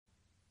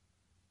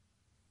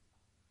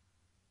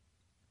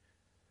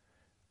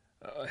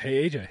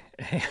Hey AJ.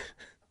 Hey.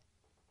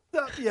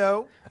 What's up,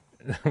 yo?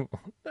 What's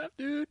up,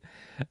 dude?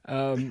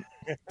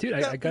 Dude,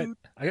 I got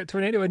Dude.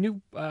 Tornado a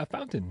new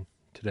fountain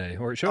today,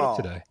 or it showed up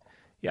Oh, today.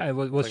 Yeah,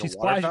 well, like a she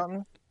water splashed.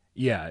 fountain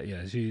Yeah.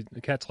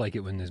 The cats like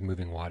it when there's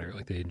moving water.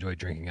 Like they enjoy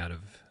drinking out of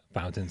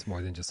fountains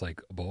more than just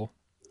like a bowl.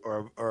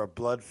 or a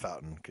blood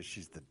fountain because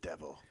she's the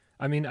devil.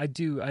 I mean, I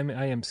do.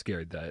 I am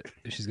scared that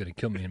she's gonna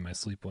kill me in my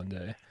sleep one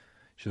day.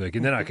 She's like,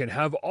 and then I can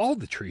have all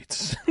the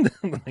treats.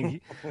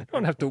 Like, I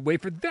don't have to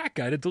wait for that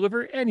guy to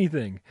deliver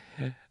anything.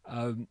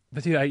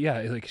 But dude,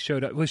 it like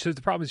showed up. Well, so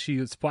the problem is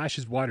she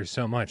splashes water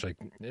so much, like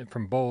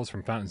from bowls,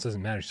 from fountains,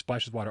 doesn't matter. She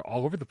splashes water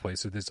all over the place.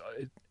 So there's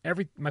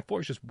my floor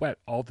is just wet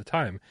all the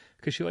time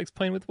because she likes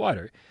playing with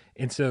water.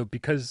 And so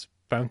because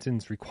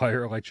fountains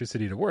require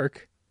electricity to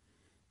work,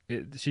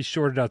 she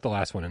shorted out the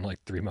last one in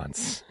like 3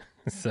 months.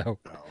 So.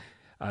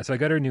 Oh. So I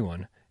got her a new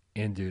one,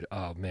 and dude,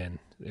 oh man,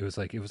 it was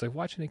like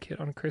watching a kid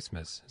on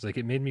Christmas. It's like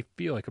it made me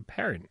feel like a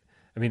parent.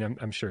 I mean,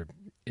 I'm sure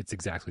it's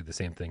exactly the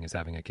same thing as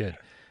having a kid.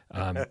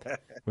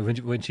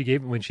 When she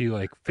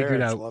like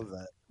figured Parents out love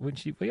that. when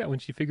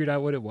she figured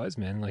out what it was,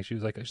 man, like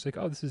she's like,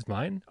 oh, this is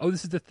mine. Oh,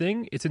 this is the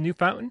thing. It's a new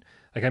fountain.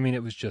 Like, I mean,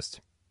 it was just,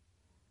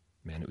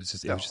 man, it was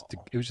just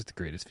the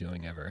greatest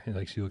feeling ever. And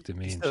like she looked at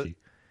me and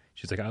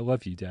she's like, I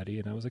love you, Daddy,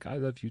 and I was like, I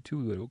love you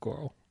too, little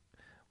girl.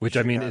 Which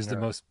I mean is the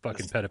most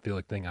fucking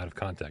pedophilic thing out of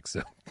context.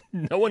 So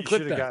no one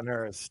clipped that. You should have gotten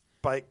her a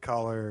spike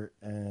collar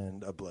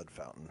and a blood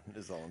fountain.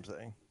 Is all I'm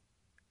saying.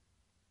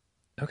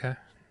 Okay,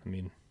 I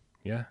mean,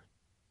 yeah,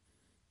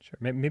 sure.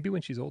 Maybe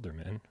when she's older,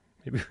 man.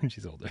 Maybe when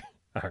she's older.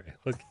 All right,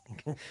 look.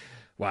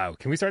 Wow,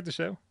 can we start the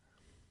show?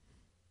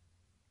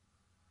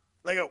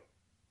 Let go.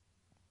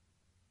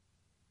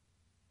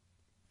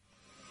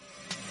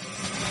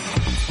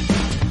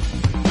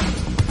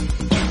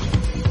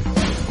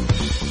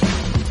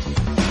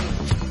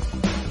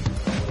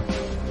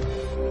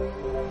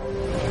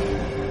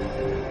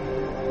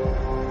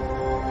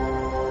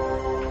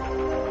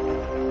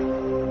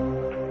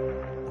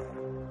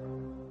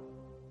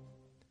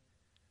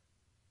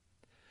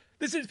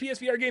 This is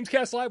PSVR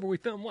GAMESCAST Live, where we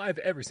film live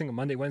every single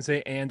Monday,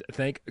 Wednesday, and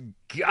thank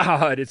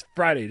God it's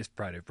Friday. It's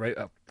Friday, right?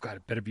 Oh, God,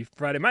 it better be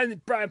Friday. My name is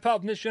Brian Powell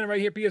from this channel right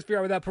here,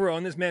 PSVR Without Parole,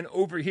 and this man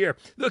over here,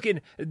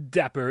 looking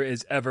dapper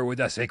as ever with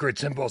the sacred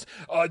symbols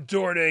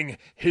adorning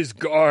his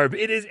garb.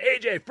 It is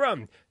AJ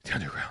from the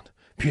Underground,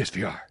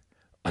 PSVR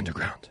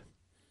Underground.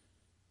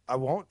 I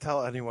won't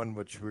tell anyone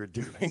what you were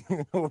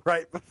doing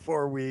right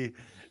before we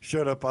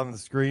showed up on the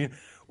screen.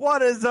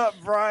 What is up,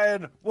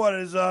 Brian? What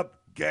is up,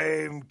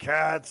 Game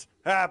Cats?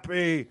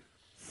 Happy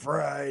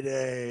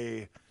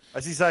Friday. I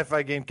see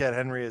Sci-Fi Game Cat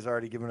Henry has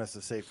already given us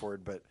a safe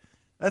word, but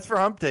that's for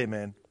Hump Day,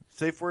 man.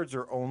 Safe words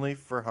are only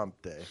for Hump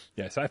Day.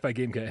 Yeah, Sci-Fi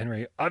Game Cat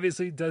Henry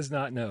obviously does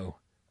not know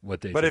what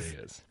day today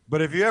is.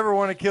 But if you ever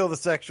want to kill the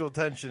sexual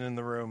tension in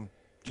the room,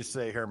 just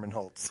say Herman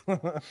Holtz.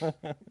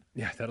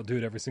 Yeah, that'll do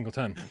it every single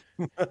time.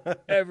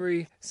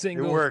 Every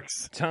single It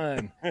works.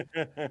 time.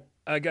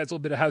 Guys, a little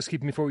bit of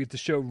housekeeping before we get the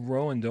show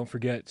rolling. Don't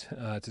forget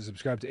to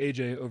subscribe to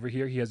AJ over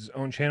here. He has his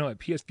own channel at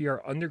PSVR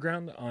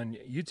Underground on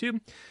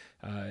YouTube.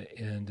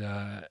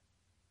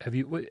 Have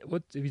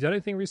you done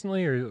anything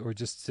recently, or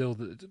just still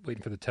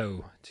waiting for the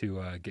toe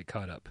to get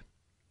caught up?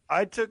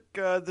 I took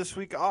this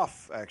week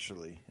off,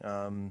 actually.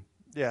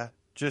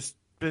 Just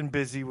been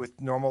busy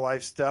with normal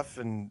life stuff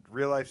and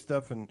real life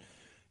stuff, and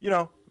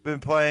been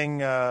playing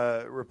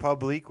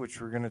République,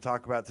 which we're going to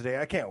talk about today.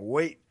 I can't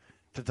wait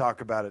to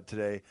talk about it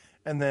today.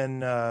 And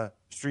then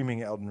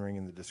streaming Elden Ring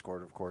in the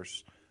Discord, of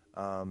course,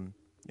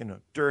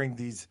 during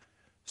these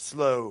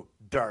slow,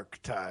 dark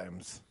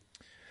times.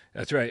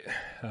 That's right.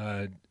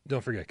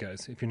 Don't forget,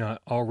 guys, if you're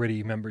not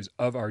already members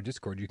of our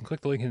Discord, you can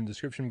click the link in the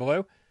description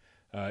below.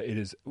 It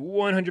is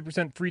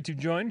 100% free to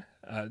join.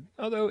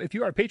 Although, if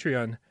you are a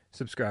Patreon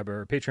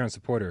subscriber or Patreon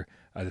supporter,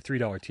 the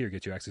 $3 tier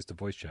gets you access to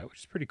voice chat, which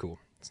is pretty cool.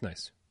 It's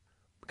nice.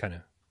 Kind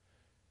of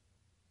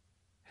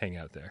hang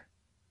out there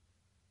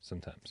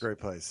sometimes. Great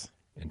place.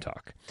 And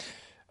talk.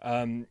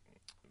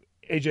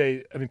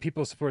 AJ, I mean,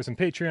 people support us on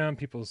Patreon.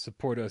 People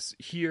support us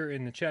here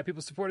in the chat.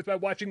 People support us by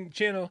watching the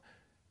channel.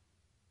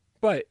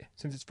 But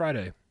since it's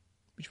Friday,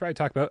 we should probably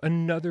talk about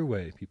another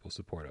way people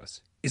support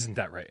us. Isn't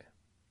that right?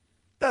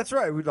 That's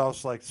right. We'd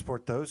also like to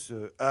support those.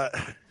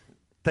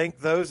 Thank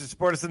those who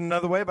support us in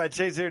another way by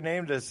changing their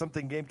name to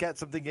something Game Cat,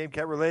 something Game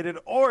Cat related,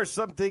 or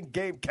something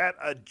Game Cat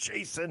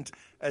adjacent,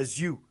 as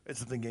you and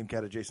something Game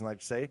Cat adjacent like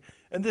to say.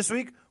 And this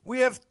week,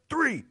 we have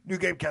 3 new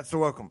Game Cats to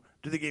welcome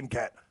to the Game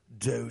Cat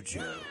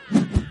Dojo.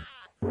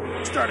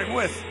 Starting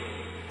with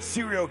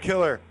Serial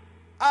Killer,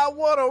 I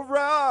Wanna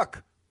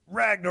Rock,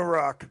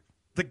 Ragnarok,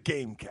 the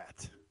Game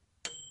Cat.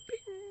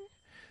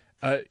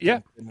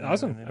 Yeah,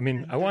 awesome. I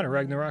mean, I want a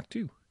Ragnarok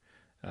too.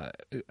 I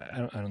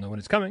don't know when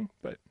it's coming,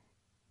 but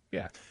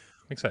yeah,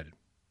 I'm excited.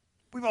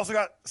 We've also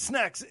got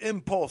Snacks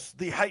Impulse,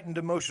 the heightened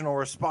emotional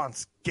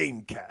response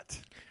Game Cat.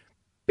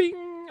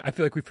 Bing. I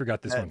feel like we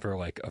forgot this one for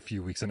like a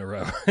few weeks in a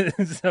row.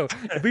 So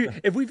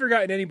if we've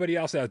forgotten anybody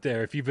else out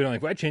there, if you've been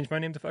like, well, I changed my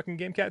name to fucking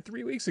GameCat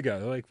 3 weeks ago,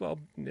 they're like, well,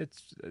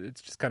 it's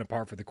just kind of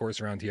par for the course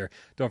around here.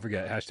 Don't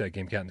forget hashtag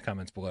GameCat in the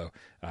comments below.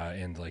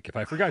 And like, if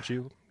I forgot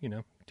you,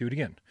 do it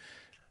again.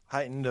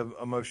 Heightened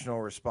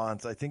emotional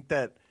response. I think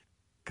that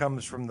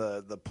comes from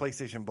the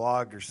PlayStation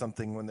blog or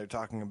something when they're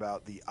talking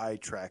about the eye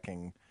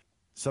tracking.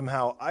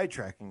 Somehow eye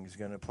tracking is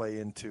going to play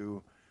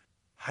into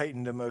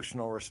heightened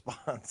emotional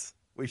response.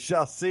 We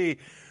shall see.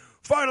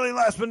 Finally,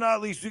 last but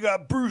not least, we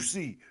got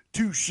Brucey,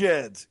 Two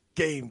Sheds,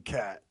 Game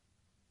Cat.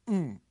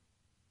 Bing!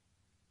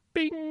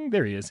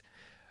 There he is.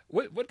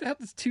 What the hell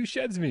does Two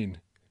Sheds mean?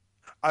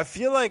 I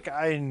feel like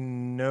I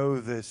know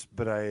this,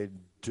 but I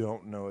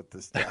don't know it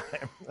this time.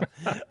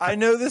 I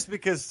know this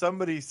because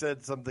somebody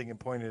said something and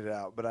pointed it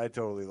out, but I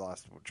totally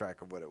lost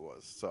track of what it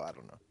was, so I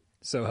don't know.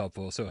 So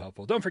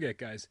helpful. Don't forget,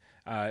 guys.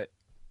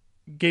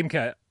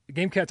 Gamecats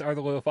are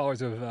the loyal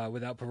followers of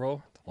Without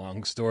Parole. It's a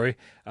long story.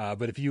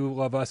 But if you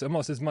love us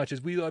almost as much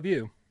as we love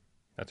you,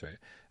 that's right.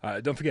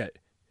 Don't forget,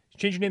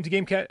 change your name to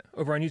GameCat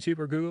over on YouTube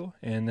or Google,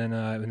 and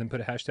then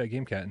put a hashtag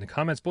GameCat in the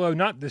comments below.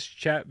 Not this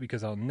chat,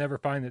 because I'll never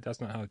find it.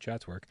 That's not how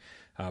chats work.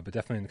 But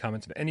definitely in the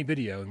comments of any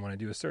video, and when I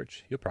do a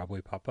search, you'll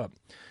probably pop up.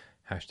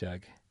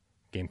 Hashtag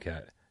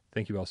GameCat.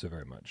 Thank you all so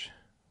very much.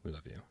 We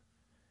love you.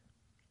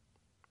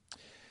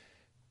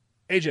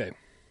 AJ.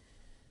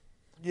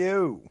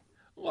 You.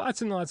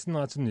 Lots and lots and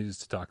lots of news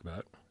to talk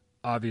about.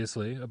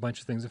 Obviously, a bunch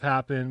of things have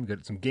happened. We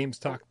got some games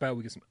to talk about.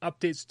 We got some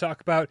updates to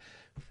talk about.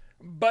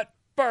 But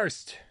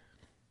first,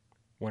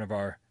 one of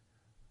our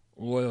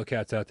loyal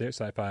cats out there,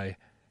 Sci-Fi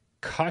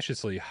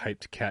cautiously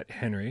hyped cat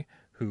Henry,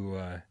 who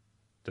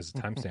does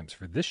the timestamps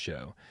for this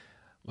show,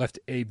 left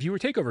a viewer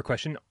takeover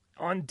question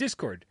on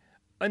Discord.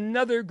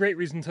 Another great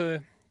reason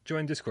to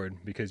join Discord,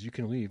 because you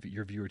can leave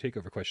your viewer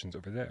takeover questions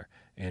over there.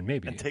 And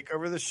take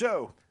over the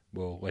show.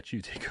 We'll let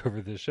you take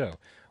over the show.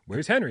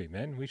 Where's Henry,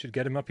 man? We should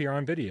get him up here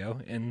on video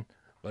and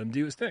let him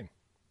do his thing.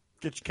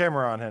 Get your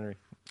camera on, Henry.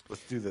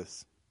 Let's do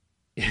this.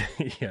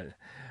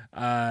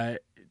 Yeah.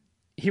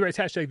 He writes,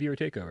 hashtag viewer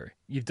takeover.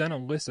 You've done a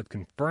list of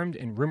confirmed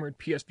and rumored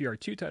PSVR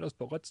 2 titles,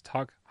 but let's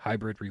talk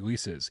hybrid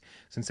releases.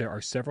 Since there are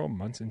several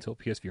months until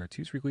PSVR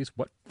 2's release,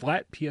 what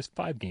flat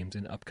PS5 games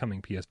and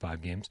upcoming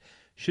PS5 games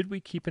should we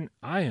keep an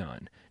eye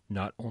on?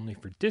 Not only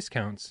for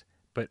discounts,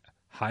 but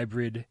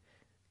hybrid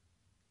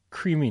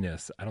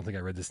creaminess. I don't think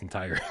I read this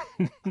entire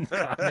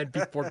comment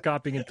before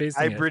copying and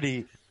pasting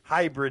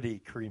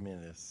Hybridy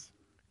creaminess.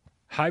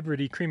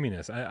 Hybridy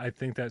creaminess. I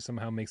think that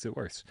somehow makes it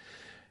worse.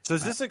 So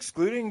is this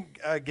excluding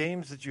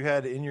games that you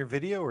had in your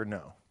video or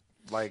no?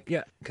 Like,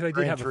 yeah, because I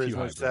did have a few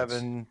hybrids.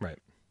 7, right?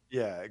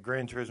 Yeah,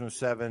 Gran Turismo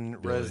 7,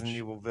 Resident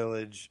Evil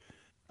Village.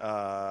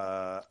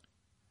 I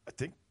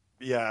think.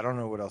 Yeah, I don't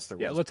know what else there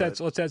was. Yeah, let's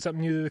add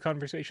something new to the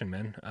conversation,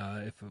 man.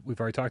 If we've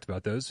already talked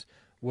about those,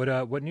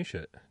 what new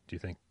shit do you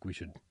think we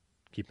should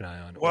keep an eye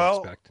on or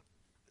expect?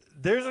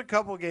 There's a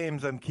couple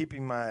games I'm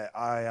keeping my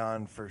eye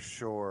on for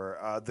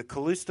sure. The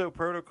Callisto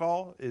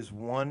Protocol is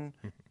one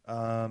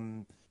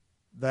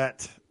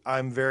that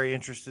I'm very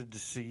interested to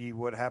see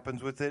what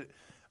happens with it.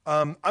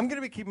 I'm going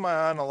to be keeping my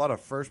eye on a lot of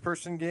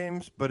first-person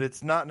games, but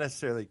it's not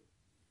necessarily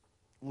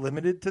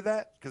limited to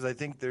that, because I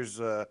think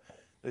there's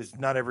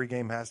not every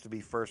game has to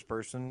be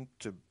first-person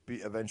to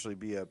eventually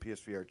be a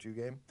PSVR 2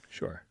 game.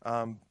 Sure.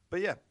 But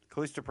yeah,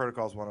 Callisto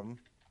Protocol is one of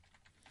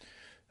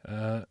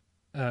them.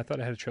 I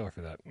thought I had a trailer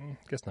for that.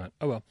 Guess not.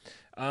 Oh, well.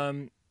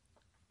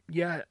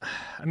 Yeah,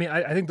 I mean,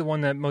 I think the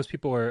one that most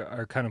people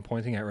are kind of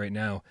pointing at right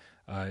now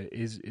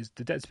is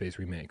the Dead Space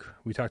remake.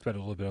 We talked about it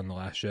a little bit on the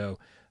last show,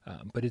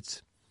 but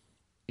it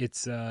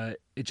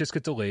just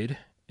got delayed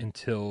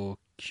until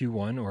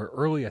Q1 or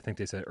early, I think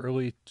they said,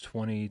 early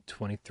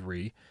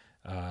 2023,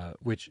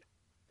 which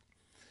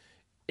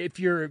if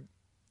you're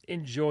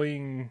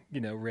enjoying,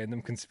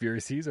 random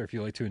conspiracies, or if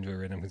you like to enjoy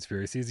random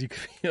conspiracies, you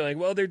could be like,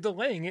 well, they're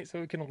delaying it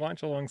so it can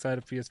launch alongside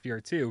of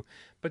PSVR 2,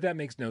 but that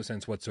makes no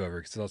sense whatsoever,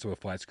 because it's also a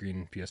flat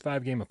screen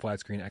PS5 game, a flat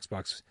screen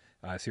Xbox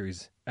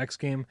Series X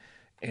game,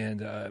 and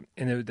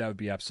that would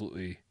be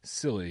absolutely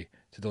silly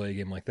to delay a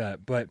game like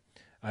that. But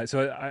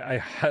so I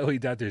highly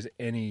doubt there's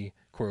any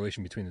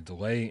correlation between the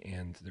delay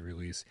and the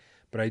release,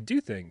 but I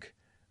do think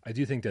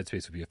Dead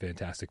Space would be a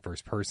fantastic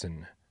first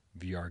person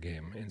VR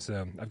game, and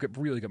so I've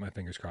really got my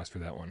fingers crossed for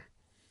that one.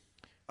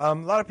 A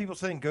lot of people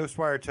saying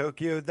Ghostwire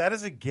Tokyo. That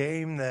is a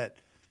game that,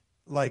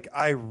 like,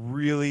 I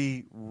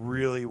really,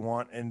 really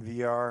want in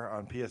VR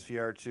on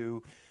PSVR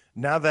 2.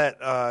 Now that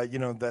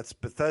that's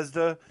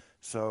Bethesda,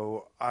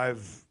 so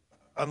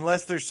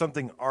unless there's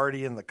something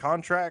already in the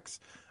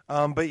contracts.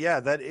 But yeah,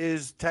 that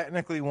is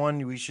technically one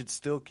we should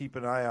still keep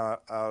an eye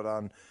out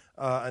on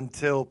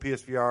until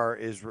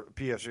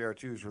PSVR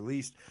 2 is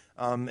released.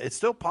 It's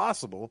still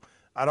possible.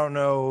 I don't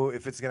know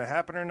if it's going to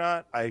happen or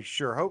not. I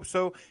sure hope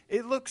so.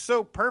 It looks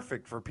so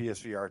perfect for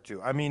PSVR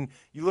 2. I mean,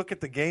 you look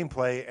at the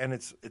gameplay and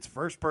it's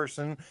first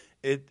person.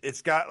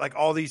 It's got like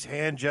all these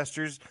hand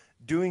gestures.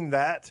 Doing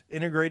that,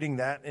 integrating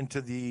that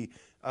into the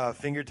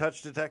finger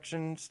touch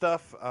detection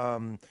stuff.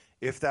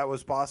 If that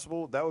was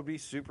possible, that would be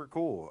super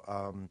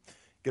cool.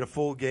 Get a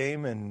full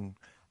game and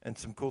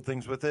some cool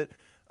things with it.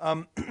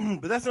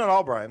 But that's not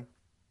all, Brian.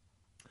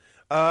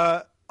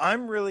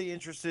 I'm really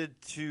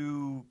interested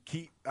to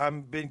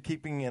gonna be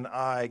keeping an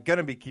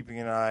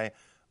eye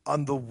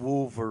on the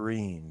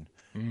Wolverine,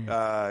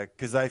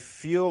 because I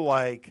feel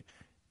like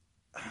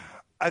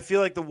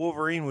the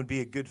Wolverine would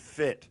be a good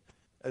fit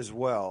as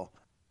well.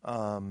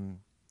 And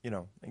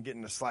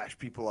getting to slash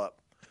people up,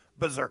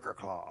 Berserker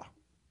Claw.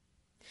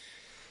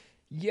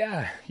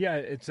 Yeah.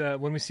 It's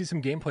when we see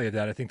some gameplay of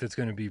that, I think that's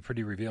going to be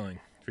pretty revealing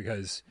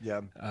because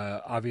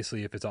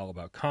obviously, if it's all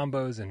about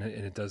combos and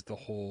it does the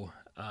whole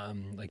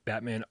like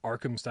Batman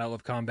Arkham style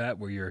of combat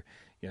where you're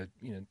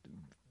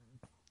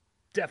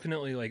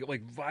definitely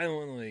like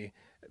violently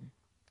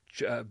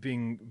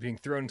being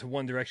thrown into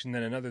one direction,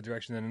 then another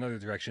direction, then another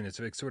direction. It's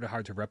sort of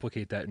hard to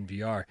replicate that in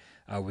VR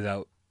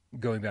without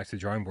going back to the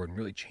drawing board and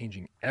really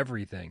changing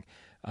everything.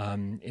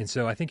 And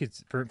so I think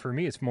it's for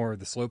me, it's more of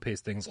the slow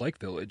paced things like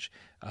Village,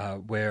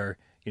 where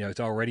it's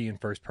already in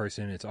first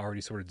person. It's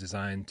already sort of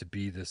designed to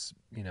be this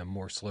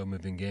more slow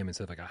moving game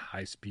instead of like a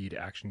high speed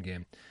action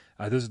game.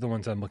 Those are the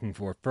ones I'm looking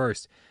for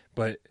first.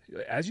 But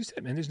as you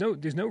said, man,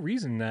 there's no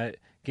reason that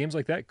games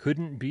like that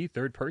couldn't be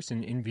third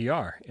person in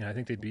VR, and I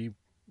think they'd be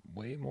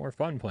way more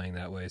fun playing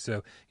that way.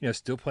 So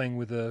still playing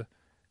with a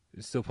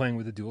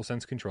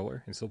DualSense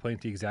controller and still playing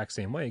it the exact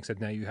same way, except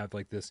now you have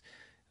like this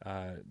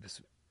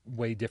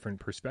way different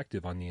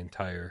perspective on the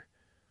entire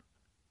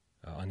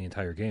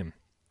game.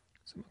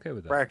 So I'm okay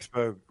with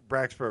that.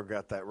 Braxpo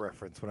got that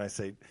reference when I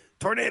say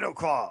Tornado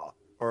Claw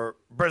or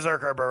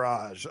Berserker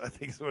Barrage, I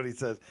think is what he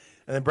says.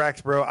 And then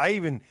Braxpo, I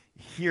even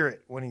hear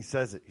it when he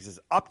says it. He says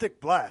Optic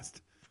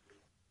Blast.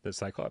 The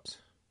Cyclops?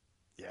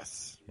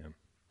 Yes.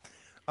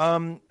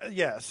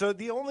 Yeah. So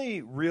the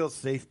only real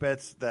safe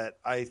bets that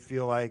I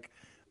feel like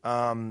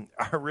are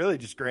really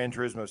just Gran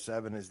Turismo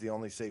 7 is the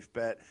only safe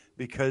bet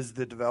because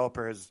the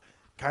developer has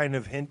kind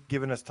of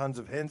given us tons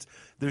of hints.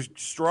 There's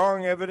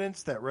strong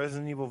evidence that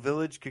Resident Evil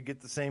Village could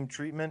get the same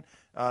treatment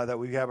that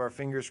we have our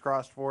fingers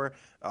crossed for.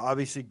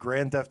 Obviously,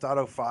 Grand Theft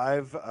Auto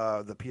 5,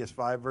 the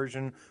PS5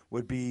 version,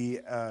 would be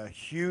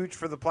huge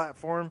for the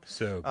platform.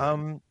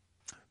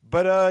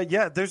 But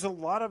there's a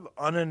lot of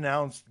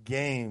unannounced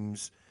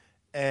games,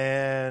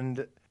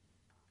 and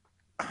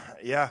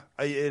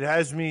it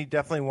has me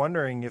definitely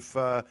wondering if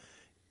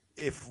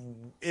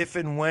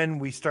and when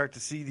we start to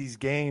see these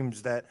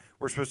games that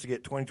we're supposed to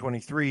get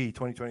 2023,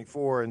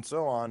 2024, and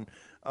so on,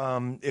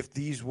 if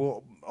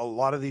a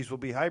lot of these will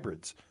be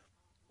hybrids.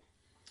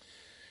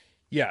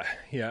 Yeah.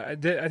 I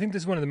think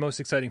this is one of the most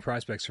exciting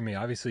prospects for me.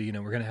 Obviously,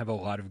 we're going to have a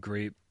lot of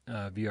great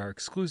VR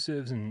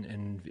exclusives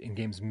and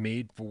games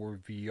made for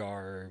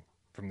VR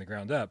from the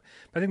ground up.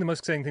 But I think the most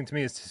exciting thing to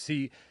me is to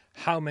see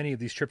how many of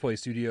these AAA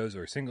studios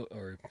or single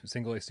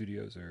A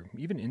studios or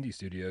even indie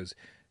studios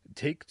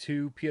take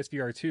to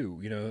PSVR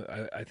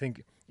 2. I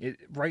think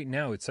right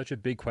now it's such a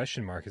big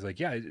question mark. It's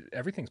like,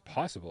 everything's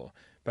possible,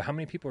 but how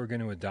many people are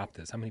going to adopt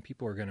this? How many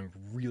people are going to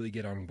really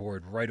get on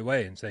board right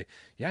away and say,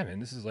 yeah, man,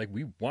 this is like,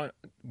 we want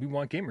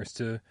gamers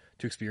to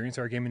experience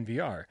our game in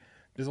VR.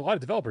 There's a lot of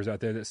developers out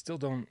there that still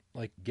don't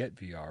like get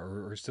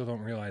VR or still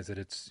don't realize that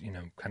it's,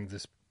 kind of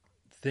this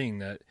thing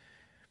that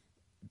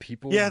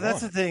people want.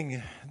 That's the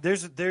thing.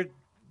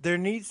 There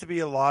needs to be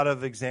a lot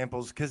of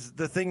examples because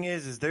the thing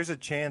is there's a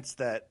chance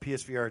that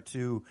PSVR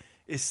 2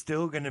 is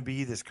still going to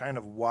be this kind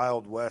of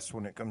Wild West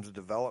when it comes to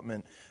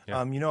development.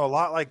 Yeah. A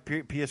lot like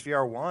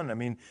PSVR 1. I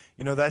mean,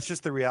 that's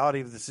just the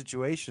reality of the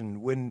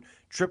situation. When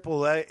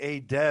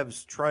AAA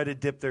devs try to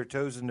dip their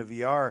toes into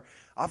VR,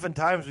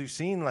 oftentimes we've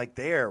seen like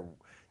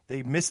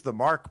they miss the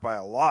mark by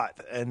a lot.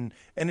 And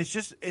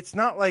it's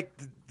not like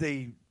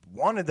they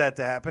wanted that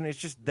to happen. It's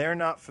just they're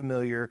not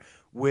familiar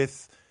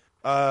with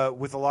a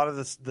lot of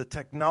the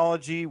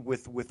technology,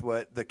 with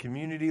what the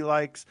community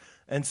likes.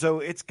 And so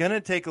it's going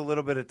to take a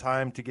little bit of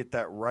time to get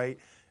that right.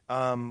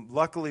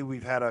 Luckily,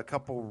 we've had a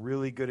couple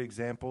really good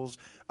examples.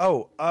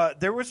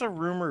 There was a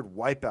rumored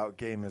Wipeout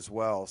game as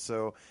well.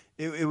 So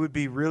it would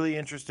be really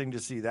interesting to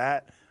see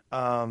that.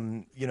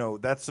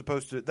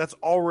 That's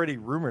already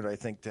rumored, I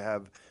think, to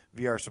have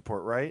VR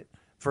support, right?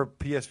 For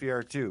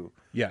PSVR 2.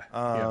 Yeah.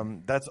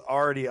 That's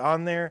already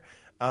on there.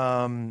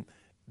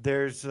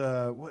 There's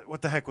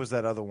what the heck was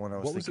that other one I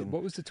was thinking?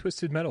 What was the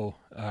Twisted Metal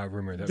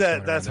rumor?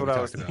 That's what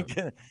I was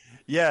thinking.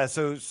 Yeah,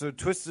 so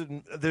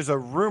Twisted. There's a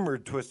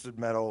rumored Twisted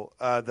Metal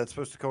that's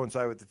supposed to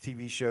coincide with the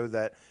TV show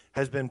that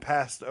has been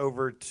passed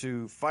over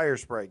to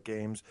Firesprite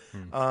Games,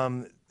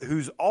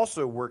 who's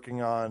also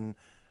working on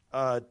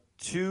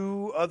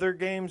 2 other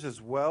games as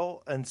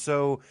well. And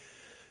so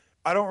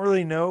I don't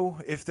really know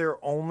if they're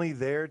only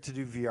there to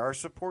do VR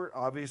support.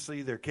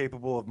 Obviously, they're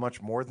capable of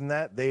much more than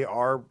that. They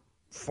are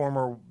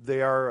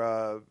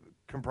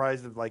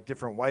comprised of like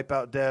different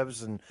Wipeout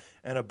devs and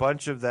a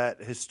bunch of that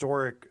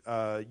historic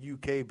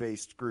UK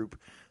based group.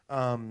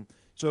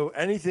 So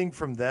anything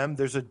from them,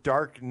 there's a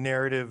dark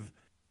narrative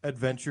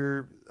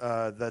adventure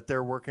that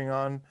they're working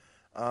on,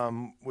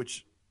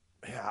 which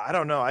Yeah, I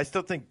don't know. I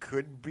still think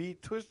could be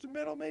Twisted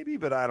Metal, maybe,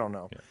 but I don't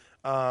know.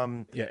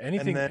 Yeah,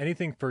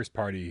 anything first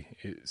party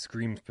it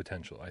screams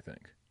potential, I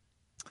think.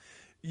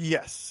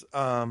 Yes.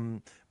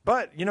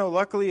 But,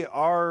 luckily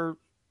our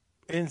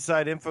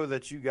inside info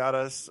that you got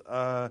us,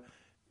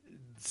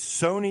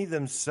 Sony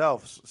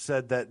themselves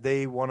said that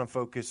they want to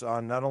focus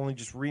on not only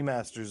just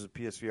remasters of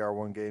PSVR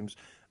 1 games,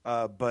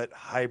 but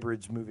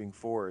hybrids moving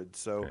forward.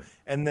 So, Okay.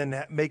 and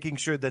then making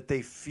sure that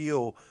they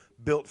feel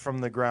built from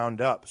the ground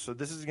up. So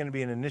this is going to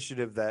be an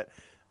initiative that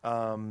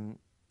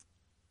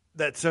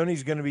that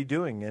Sony's going to be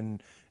doing,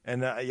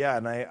 and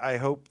I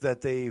hope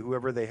that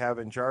whoever they have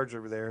in charge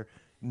over there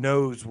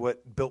knows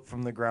what built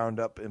from the ground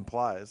up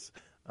implies,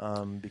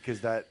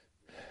 because that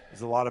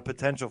is a lot of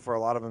potential for a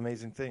lot of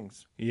amazing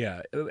things.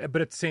 Yeah,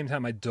 but at the same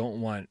time, I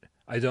don't want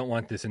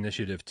this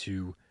initiative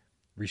to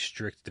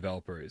restrict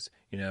developers.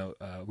 We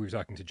were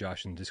talking to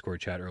Josh in the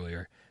Discord chat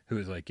earlier, who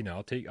was like,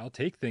 I'll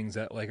take things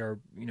that like are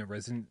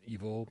Resident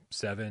Evil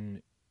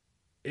 7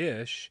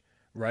 ish,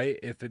 right?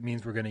 If it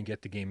means we're going to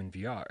get the game in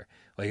VR,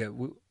 like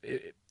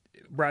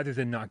rather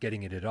than not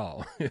getting it at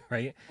all,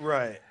 right?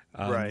 Right.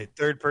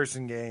 Third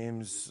person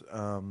games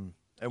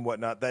and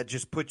whatnot that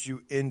just puts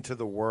you into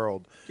the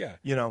world. Yeah.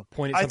 Point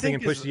Point at something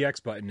and push the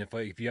X button.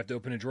 If you have to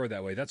open a drawer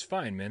that way, that's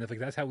fine, man. If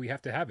that's how we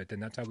have to have it, then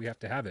that's how we have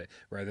to have it,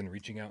 rather than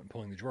reaching out and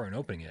pulling the drawer and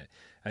opening it.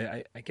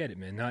 I get it,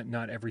 man.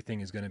 Not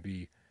everything is going to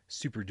be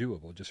super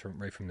doable just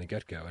right from the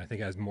get go. And I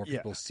think as more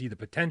people see the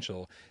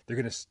potential, they're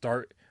going to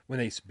start when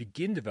they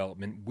begin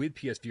development with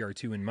PSVR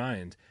 2 in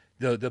mind.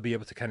 They'll be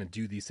able to kind of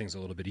do these things a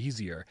little bit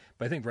easier.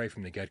 But I think right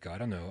from the get go, I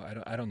don't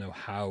know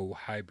how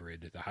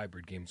the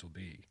hybrid games will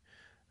be.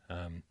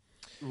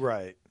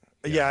 Right.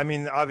 Yeah, I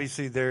mean,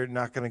 obviously they're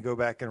not going to go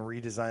back and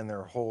redesign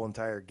their whole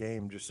entire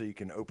game just so you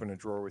can open a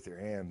drawer with your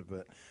hand.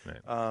 But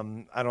right.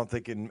 I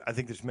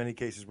think there's many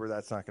cases where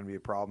that's not going to be a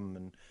problem.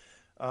 And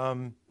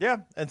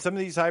and some of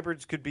these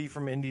hybrids could be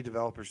from indie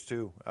developers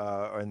too,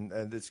 and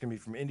it's going to be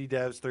from indie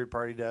devs, third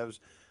party devs.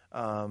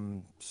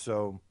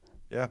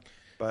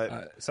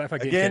 But Sci-Fi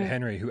Game Ken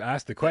Henry, who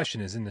asked the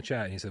question, is in the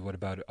chat, and he said, "What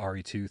about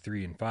RE2,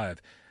 3, and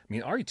 5?" I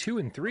mean, RE2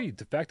 and 3,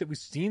 the fact that we've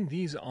seen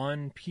these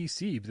on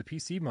PC, the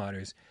PC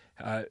modders,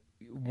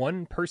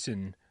 one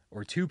person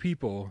or two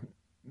people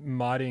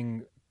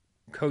modding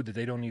code that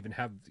they don't even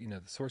have,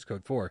 the source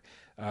code for,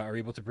 are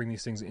able to bring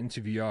these things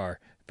into VR,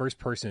 first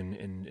person,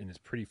 and it's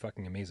pretty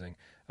fucking amazing.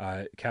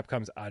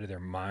 Capcom's out of their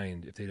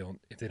mind if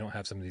they don't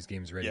have some of these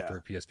games ready for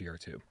PSVR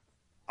 2.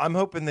 I'm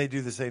hoping they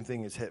do the same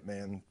thing as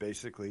Hitman,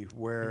 basically,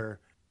 where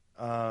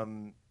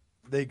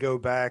they go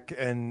back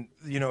and,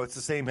 it's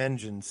the same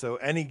engine. So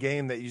any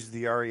game that uses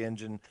the RE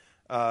engine,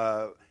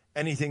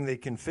 anything they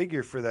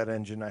configure for that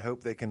engine, I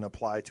hope they can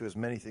apply to as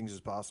many things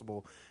as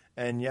possible.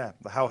 And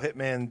how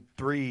Hitman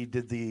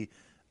 3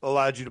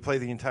 allowed you to play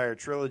the entire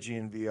trilogy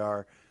in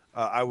VR.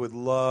 I would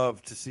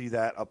love to see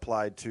that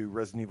applied to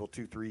Resident Evil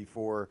 2, 3,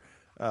 4,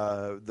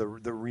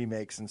 the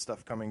remakes and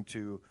stuff coming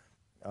to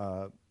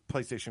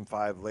PlayStation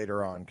 5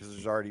 later on, because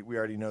we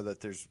already know that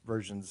there's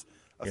versions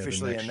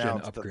officially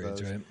announced upgrades, of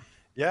those. Right?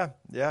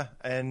 Yeah,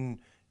 and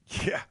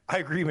I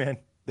agree, man.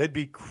 They'd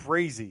be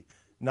crazy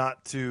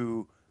not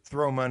to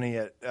throw money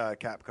at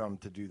Capcom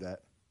to do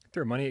that.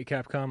 Throw money at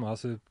Capcom.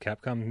 Also,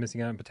 Capcom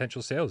missing out on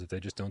potential sales if they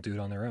just don't do it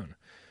on their own.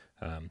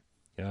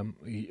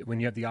 When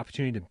you have the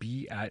opportunity to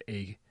be at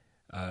a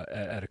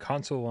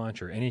console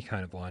launch or any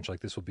kind of launch, like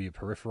this will be a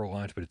peripheral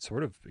launch, but it's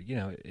sort of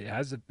it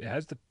has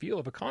the feel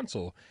of a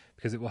console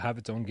because it will have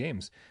its own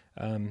games.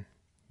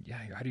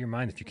 You're out of your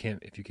mind if you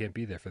can't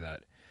be there for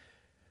that.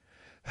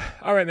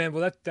 All right, man.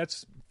 Well,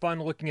 that's fun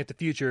looking at the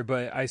future,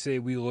 but I say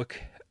we look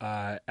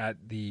at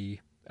the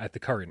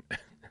current,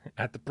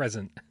 at the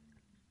present,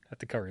 at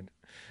the current.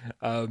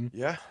 And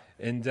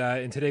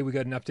today we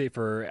got an update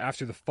for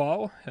After the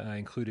Fall.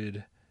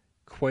 Included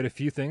quite a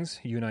few things.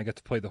 You and I got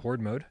to play the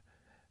Horde mode.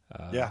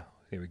 Here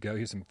we go.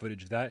 Here's some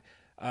footage of that.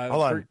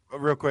 Hold on,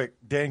 real quick.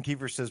 Dan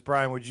Kiefer says,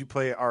 "Brian, would you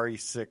play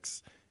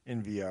RE6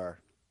 in VR?"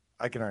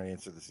 I can already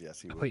answer this. Yes,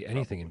 he would. Play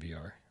anything in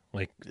VR.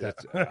 Like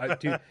that's,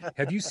 dude.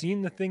 Have you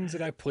seen the things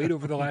that I played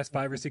over the last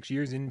 5 or 6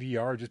 years in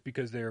VR just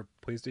because they're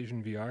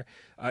PlayStation VR?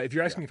 If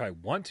you're asking if I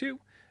want to,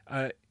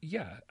 I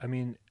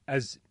mean,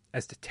 as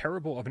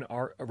terrible of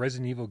a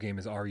Resident Evil game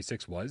as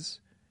RE6 was,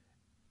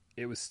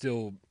 it was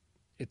still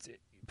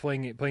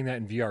playing that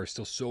in VR is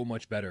still so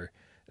much better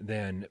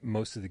than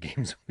most of the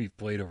games we've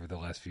played over the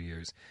last few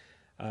years.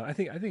 I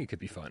think it could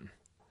be fun.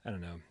 I don't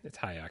know. It's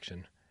high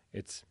action.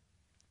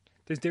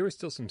 There were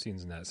still some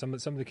scenes in that. Some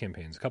of the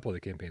campaigns, a couple of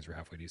the campaigns were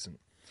halfway decent.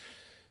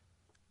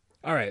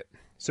 All right.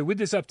 So with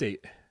this update,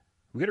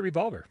 we got a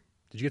revolver.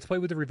 Did you get to play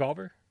with the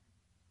revolver?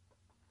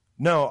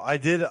 No, I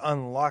did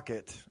unlock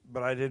it,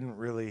 but I didn't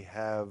really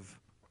have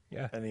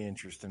any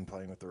interest in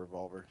playing with the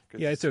revolver.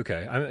 Yeah, it's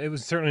okay. It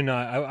was certainly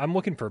not. I'm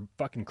looking for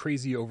fucking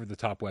crazy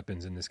over-the-top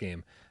weapons in this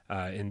game,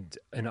 and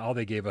all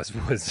they gave us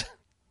was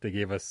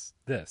this.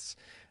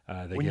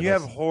 When you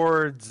have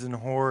hordes and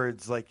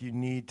hordes, like you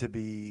need to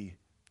be.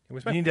 It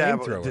was my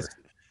flamethrower.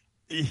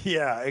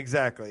 Yeah,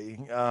 exactly.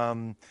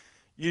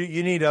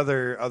 You need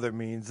other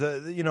means.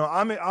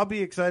 I'll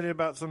be excited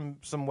about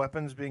some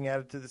weapons being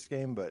added to this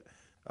game, but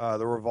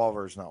the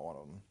revolver is not one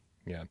of them.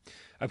 Yeah,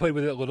 I played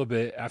with it a little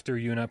bit after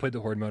you and I played the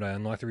Horde mode. I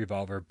unlocked the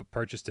revolver,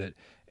 purchased it,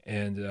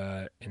 and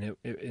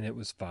it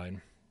was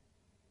fine.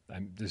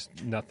 There's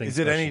nothing. Is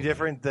it any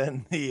different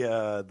than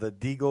the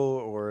Deagle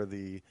or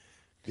the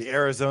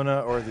Arizona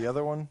or the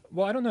other one?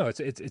 Well, I don't know. It's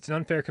an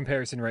unfair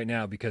comparison right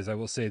now because I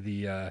will say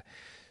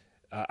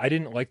I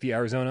didn't like the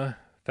Arizona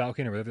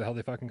Falcon or whatever the hell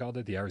they fucking called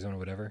it, the Arizona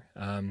whatever.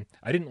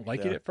 I didn't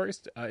like it at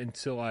first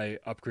until I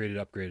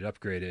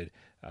upgraded,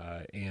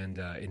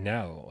 and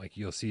now like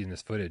you'll see in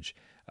this footage,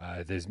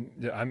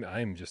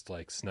 I'm just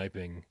like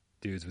sniping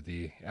dudes with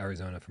the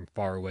Arizona from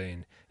far away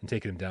and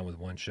taking them down with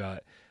one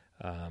shot.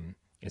 And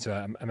so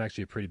I'm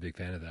actually a pretty big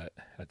fan of that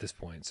at this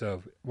point.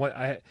 So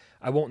I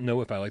won't know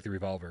if I like the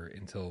revolver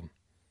until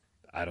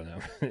I don't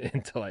know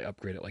until I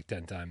upgrade it like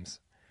 10 times.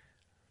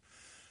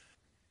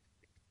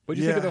 What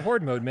do you think of the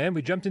Horde mode, man?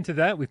 We jumped into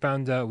that. We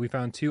found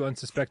two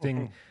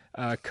unsuspecting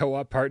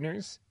co-op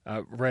partners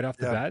right off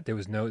the bat. There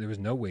was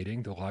no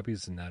waiting. The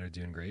lobbies and that are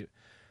doing great.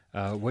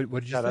 What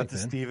did you Shout think, out to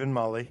man? Steve and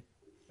Molly.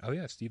 Oh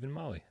yeah, Steve and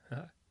Molly.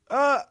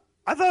 I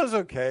thought it was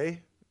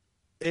okay.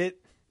 It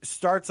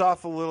starts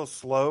off a little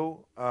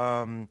slow.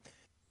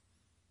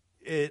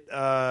 It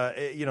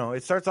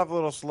starts off a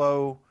little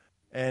slow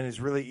and is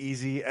really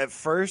easy. At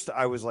first,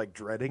 I was like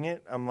dreading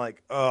it. I'm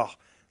like, ugh.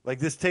 Like,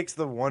 this takes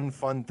the one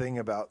fun thing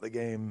about the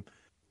game,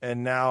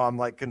 and now I'm,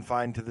 like,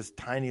 confined to this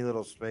tiny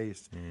little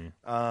space.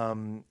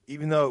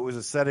 Even though it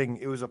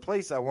was a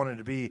place I wanted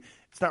to be,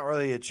 it's not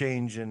really a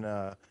change in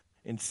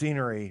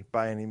scenery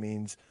by any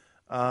means.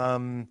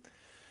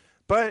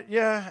 But,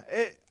 yeah,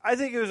 I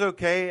think it was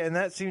okay, and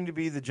that seemed to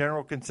be the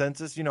general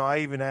consensus. You know, I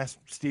even asked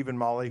Steve and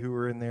Molly, who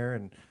were in there,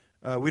 and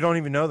we don't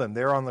even know them.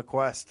 They're on the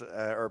Quest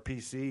or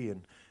PC,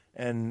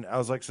 and I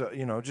was like, so,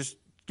 you know, just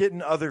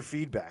getting other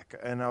feedback,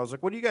 and I was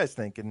like, what do you guys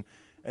think?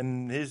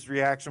 And his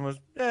reaction was,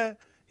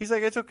 he's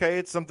like, it's okay,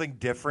 it's something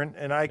different,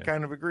 and I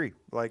kind of agree,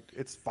 like,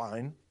 it's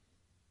fine.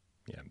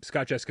 Yeah,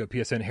 Scott Jesco,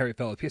 PSN, Harry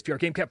Fellow, PSVR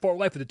GameCat for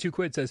Life with the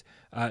 $2 says,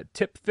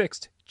 tip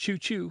fixed,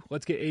 choo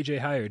let's get AJ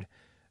hired.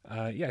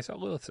 Yeah, I saw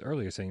Lilith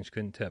earlier saying she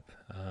couldn't tip.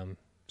 Sorry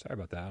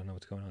about that, I don't know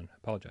what's going on, I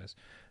apologize.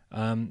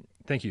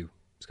 Thank you,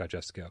 Scott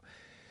Jesco.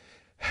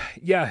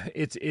 Yeah,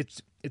 it's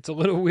a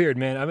little weird,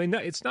 man. I mean,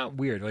 it's not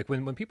weird. Like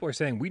when people are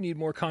saying we need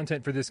more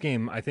content for this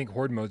game, I think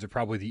Horde modes are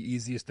probably the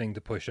easiest thing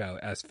to push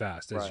out as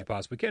fast as you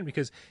possibly can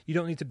because you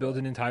don't need to build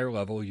an entire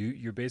level.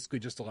 You're basically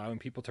just allowing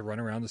people to run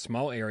around a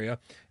small area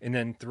and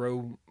then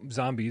throw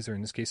zombies, or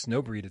in this case,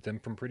 snowbreed at them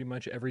from pretty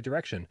much every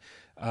direction,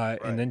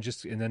 and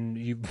then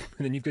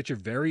you've got your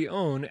very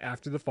own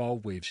After the Fall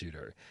wave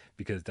shooter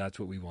because that's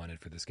what we wanted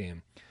for this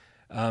game.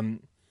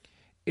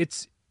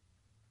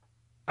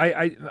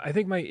 I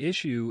think my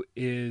issue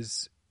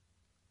is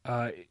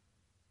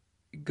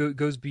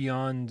goes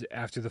beyond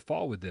After the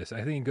Fall with this.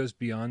 I think it goes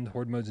beyond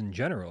Horde modes in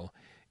general,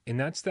 and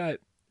that's that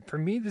for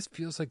me this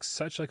feels like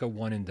such like a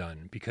one and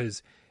done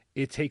because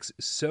it takes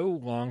so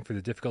long for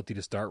the difficulty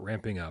to start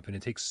ramping up, and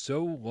it takes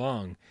so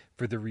long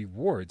for the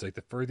rewards. Like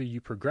the further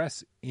you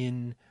progress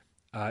in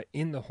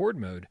the Horde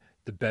mode,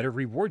 the better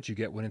rewards you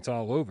get when it's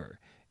all over,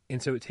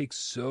 and so it takes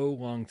so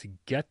long to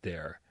get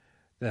there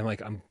that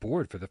I'm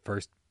bored for the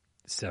first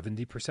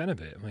 70% of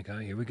it. I'm like, oh,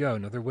 here we go.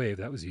 Another wave.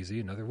 That was easy.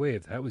 Another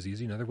wave. That was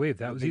easy. Another wave.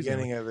 That was easy. The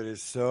beginning of it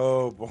is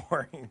so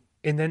boring.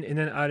 And then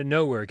out of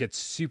nowhere, it gets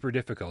super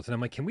difficult. And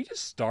I'm like, can we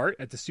just start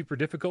at the super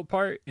difficult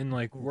part and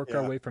like work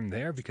our way from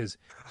there? Because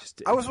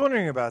I was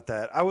wondering about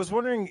that. I was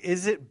wondering,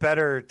 is it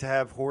better to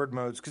have Horde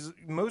modes? Because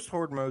most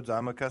Horde modes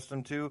I'm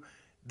accustomed to,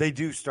 they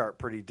do start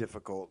pretty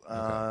difficult.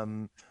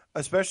 Okay.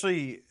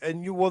 Especially,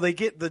 they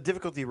get the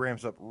difficulty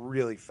ramps up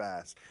really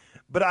fast.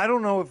 But I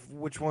don't know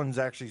which one's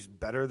actually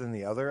better than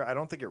the other. I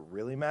don't think it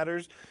really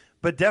matters.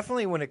 But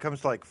definitely when it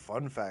comes to like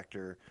fun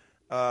factor,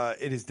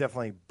 it is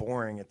definitely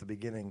boring at the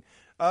beginning.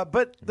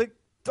 But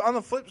on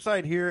the flip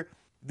side here,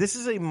 this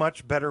is a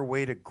much better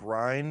way to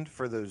grind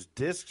for those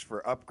discs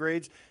for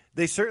upgrades.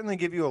 They certainly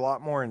give you a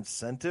lot more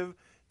incentive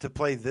to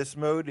play this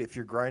mode if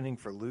you're grinding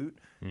for loot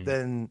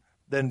than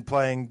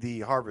playing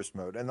the harvest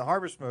mode. And the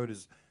harvest mode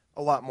is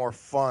a lot more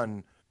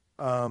fun.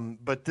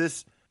 But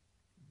this,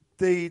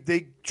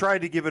 they try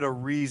to give it a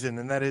reason,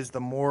 and that is the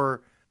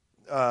more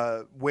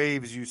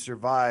waves you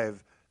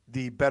survive,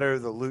 the better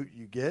the loot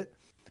you get.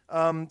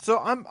 So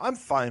I'm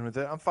fine with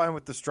it. I'm fine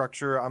with the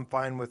structure. I'm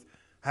fine with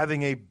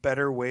having a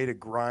better way to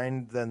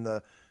grind than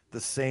the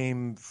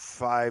same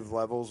 5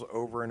 levels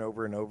over and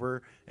over and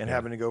over, and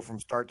having to go from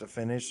start to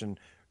finish and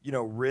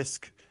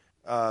risk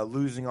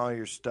losing all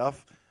your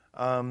stuff.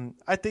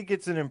 I think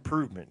it's an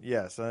improvement,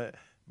 yes.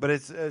 But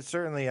it's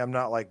certainly, I'm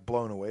not like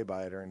blown away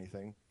by it or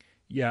anything.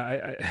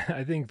 Yeah,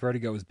 I think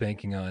Vertigo was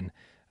banking on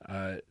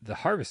the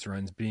harvest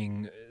runs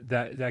being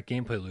that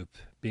gameplay loop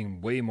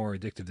being way more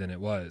addictive than it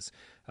was.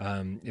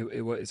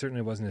 It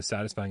certainly wasn't as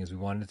satisfying as we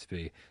wanted it to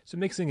be. So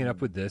mixing it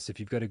up with this, if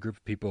you've got a group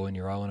of people and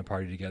you're all in a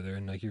party together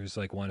and like you just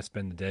like want to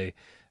spend the day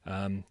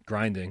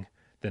grinding,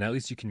 then at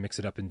least you can mix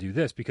it up and do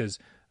this because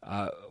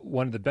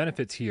one of the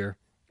benefits here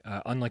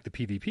unlike the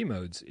PvP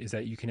modes, is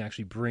that you can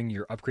actually bring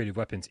your upgraded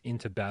weapons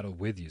into battle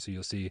with you. So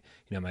you'll see,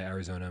 my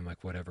Arizona, and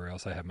like whatever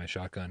else I have, my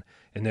shotgun,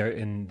 and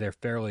they're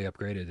fairly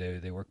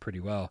upgraded. They work pretty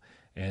well,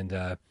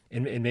 and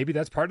maybe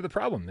that's part of the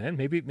problem, man.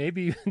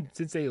 Maybe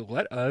since they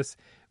let us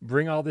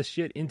bring all this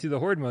shit into the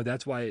Horde mode,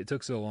 that's why it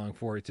took so long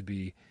for it to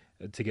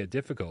get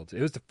difficult.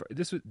 It was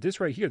this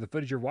right here, the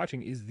footage you're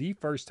watching, is the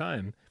first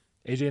time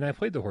AJ and I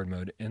played the Horde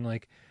mode, and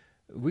like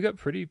we got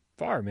pretty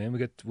far, man. We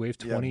got wave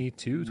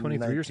 22, 23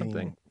 19, or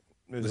something.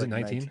 Was it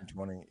 19?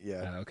 20,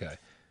 yeah. Okay.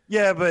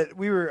 Yeah, but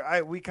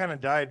we kind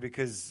of died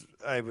because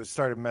I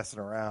started messing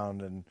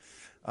around, and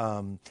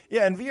and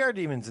VR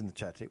Demons in the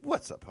chat tape.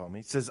 What's up,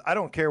 homie? Says, I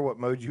don't care what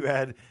mode you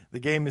add, the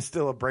game is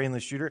still a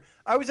brainless shooter.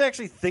 I was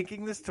actually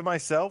thinking this to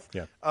myself.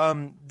 Yeah.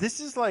 This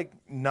is like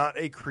not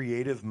a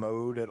creative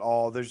mode at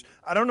all.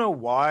 I don't know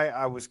why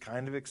I was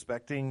kind of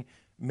expecting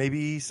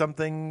maybe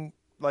something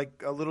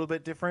like a little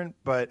bit different,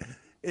 but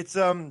it's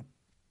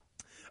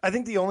I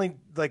think the only,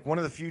 like, one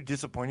of the few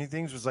disappointing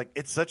things was, like,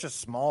 it's such a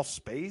small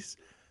space.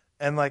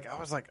 And, like, I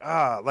was like,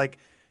 like,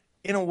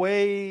 in a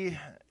way,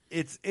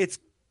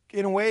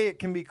 in a way it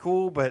can be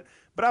cool, but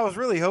I was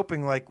really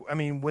hoping, like, I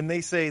mean, when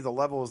they say the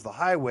level is the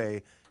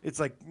highway,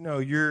 it's like, no,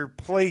 you're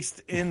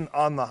placed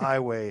on the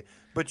highway,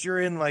 but you're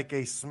in, like,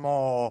 a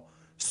small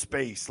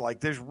space.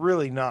 Like, there's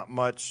really not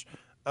much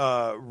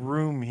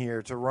room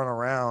here to run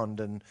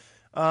around. And,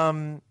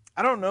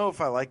 I don't know if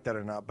I like that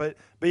or not, but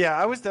yeah,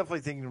 I was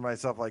definitely thinking to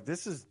myself, like,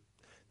 this is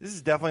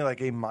definitely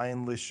like a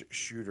mindless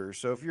shooter.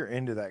 So if you're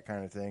into that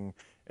kind of thing,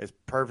 it's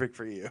perfect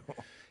for you.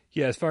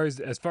 Yeah, as far as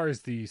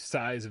the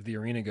size of the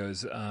arena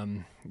goes, I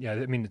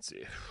mean, it's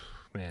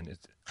man,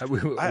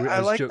 I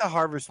like the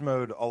harvest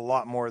mode a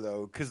lot more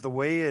though, because the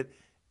way it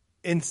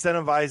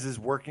incentivizes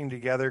working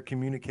together,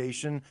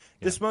 communication.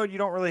 Yeah. This mode, you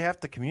don't really have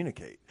to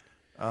communicate,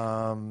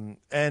 and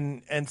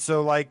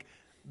so like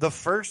the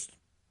first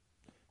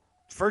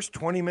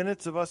 20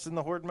 minutes of us in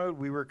the Horde mode,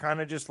 we were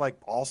kind of just like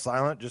all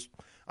silent.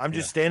 I'm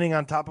just standing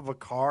on top of a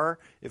car.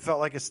 It felt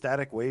like a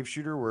static wave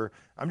shooter where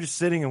I'm just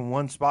sitting in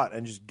one spot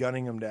and just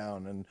gunning them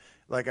down. And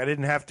like, I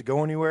didn't have to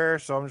go anywhere.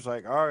 So I'm just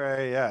like, all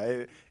right, yeah,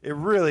 it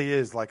really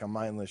is like a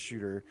mindless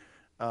shooter.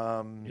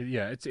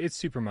 Yeah, it's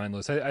super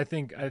mindless. I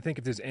think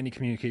if there's any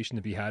communication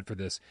to be had for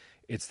this,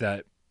 it's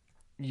that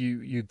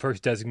you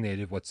first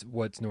designated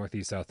what's north,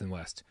 east, south, and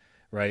west.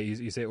 Right,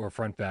 you say, or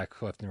front, back,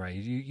 left, and right.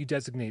 You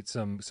designate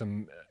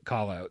some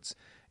call outs,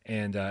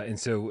 and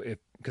so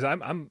because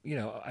I'm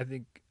I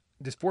think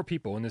there's 4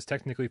 people and there's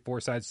technically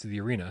 4 sides to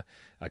the arena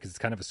because it's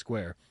kind of a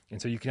square,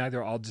 and so you can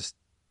either all just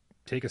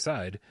take a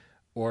side,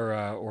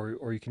 or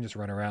you can just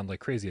run around like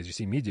crazy as you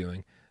see me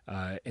doing,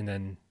 and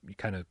then you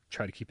kind of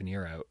try to keep an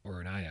ear out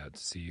or an eye out to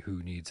see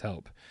who needs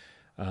help.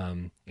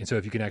 And so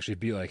if you can actually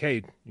be like,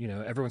 hey,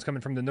 everyone's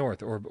coming from the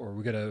north, or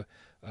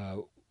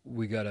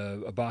we got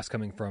a boss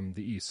coming from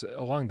the east.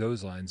 Along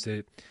those lines,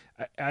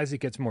 as it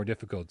gets more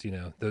difficult,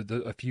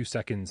 a few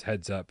seconds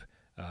heads up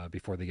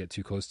before they get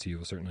too close to you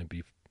will certainly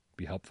be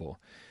helpful.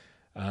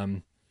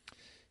 But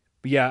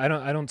yeah,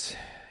 I don't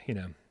see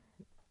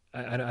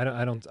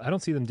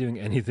them doing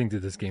anything to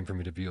this game for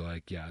me to be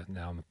like, yeah,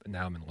 now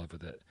I'm in love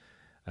with it.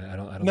 I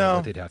don't know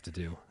what they'd have to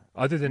do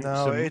other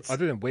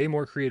than way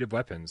more creative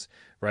weapons,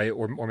 right?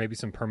 Or maybe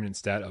some permanent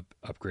stat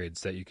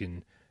upgrades that you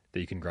can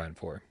grind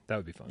for. That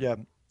would be fun. Yeah.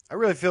 I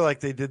really feel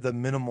like they did the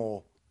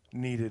minimal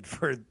needed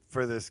for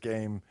this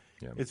game.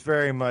 Yeah. It's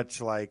very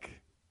much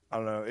like, I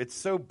don't know, it's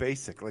so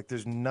basic. Like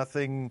there's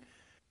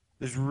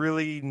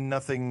really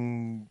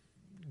nothing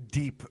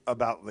deep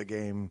about the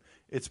game.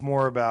 It's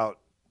more about,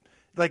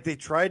 like, they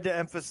tried to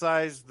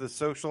emphasize the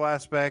social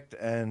aspect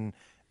and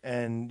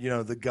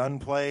the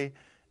gunplay,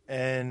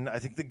 and I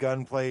think the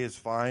gunplay is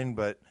fine,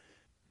 but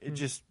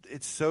it's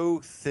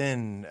so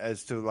thin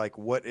as to like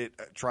what it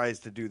tries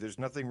to do. There's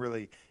nothing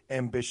really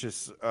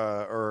ambitious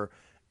or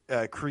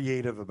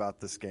creative about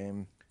this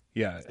game.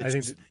 Yeah,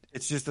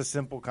 it's just a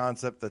simple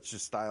concept that's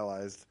just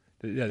stylized.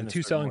 The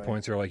 2 selling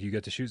points are like you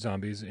get to shoot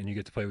zombies and you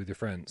get to play with your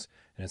friends,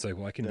 and it's like,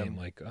 well, I can name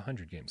like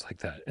 100 games like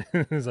that.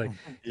 It's like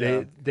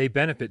they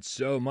benefit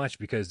so much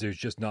because there's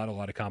just not a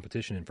lot of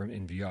competition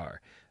in VR,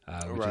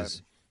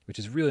 which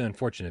is really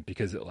unfortunate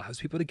because it allows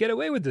people to get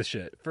away with this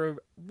shit for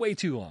way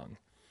too long.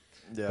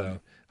 Yeah. So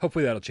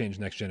hopefully that'll change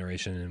next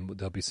generation, and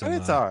there'll be some.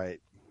 And it's all right.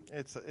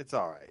 It's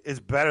all right. It's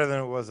better than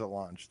it was at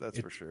launch. That's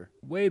for sure.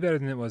 Way better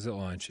than it was at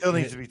launch. Still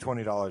needs to be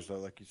 $20 though,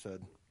 like you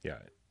said. Yeah,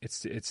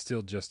 it's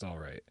still just all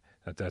right.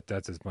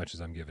 That's as much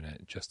as I'm giving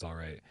it. Just all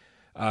right.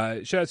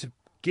 Shout out to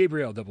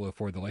Gabriel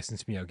 004, the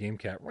licensed meow game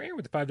cat,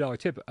 with the $5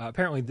 tip.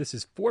 Apparently, this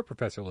is for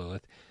Professor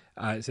Lilith.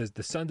 It says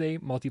the Sunday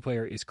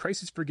multiplayer is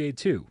Crisis Brigade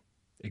 2.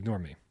 Ignore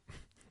me.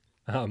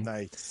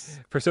 Nice.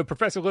 So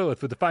Professor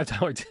Lilith with the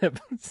 $5 tip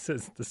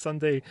says the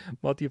Sunday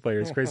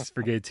multiplayer is Crisis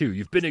Brigade 2.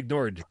 You've been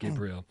ignored,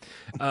 Gabriel.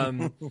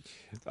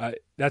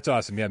 That's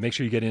awesome. Yeah, make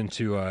sure you get in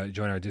to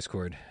join our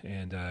Discord,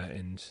 and that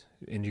means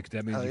you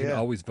can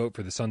always vote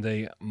for the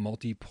Sunday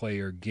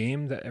multiplayer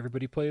game that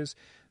everybody plays,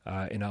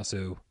 and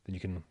also then you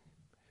can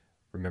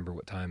remember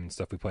what time and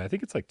stuff we play. I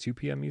think it's like 2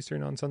 p.m.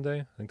 Eastern on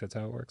Sunday. I think that's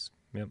how it works.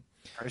 Yep.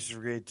 Crisis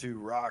Brigade 2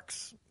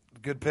 rocks.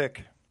 Good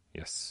pick.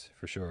 Yes,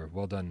 for sure.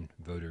 Well done,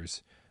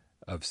 voters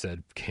of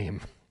said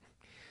game.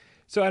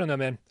 So I don't know,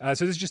 man.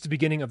 So this is just the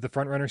beginning of the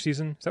Frontrunner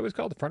season. Is that what it's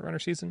called? The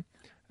Frontrunner season?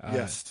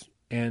 Yes.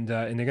 And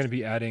they're going to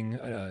be adding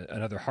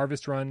another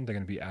Harvest run. They're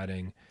going to be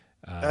adding.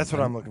 That's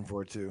what I'm looking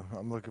forward to.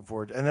 I'm looking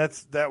forward, and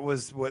that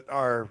was what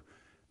our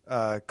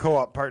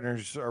co-op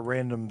partners or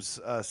randoms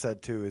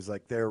said too. Is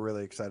like they're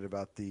really excited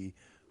about the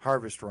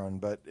Harvest run.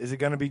 But is it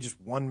going to be just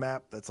one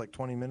map that's like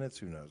 20 minutes?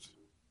 Who knows?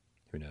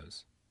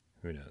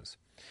 Who knows?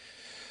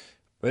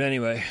 But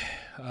anyway,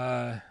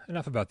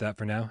 enough about that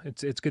for now.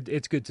 It's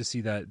good to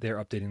see that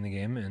they're updating the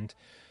game, and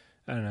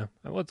I don't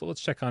know.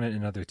 Let's check on it in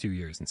another 2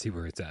 years and see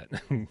where it's at.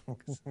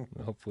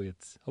 hopefully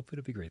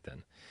it'll be great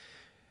then.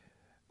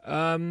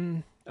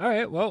 All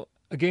right. Well,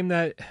 a game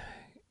that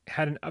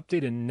had an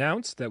update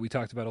announced that we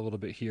talked about a little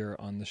bit here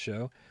on the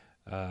show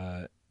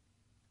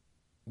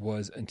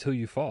was Until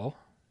You Fall.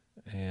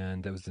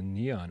 And that was the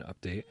Neon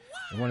update.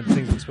 And one of the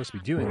things it was supposed to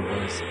be doing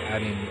was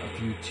adding a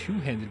few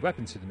two-handed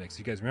weapons to the mix.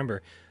 You guys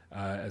remember,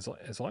 as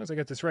long as I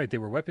got this right, they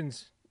were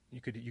weapons.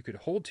 You could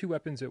hold two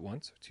weapons at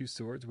once, two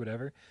swords,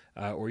 whatever,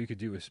 or you could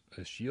do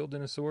a shield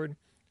and a sword.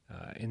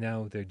 And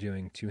now they're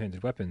doing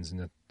two-handed weapons, and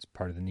that's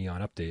part of the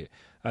Neon update.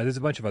 There's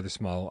a bunch of other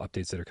small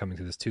updates that are coming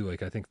to this too.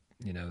 Like I think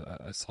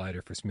a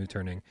slider for smooth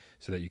turning,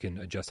 so that you can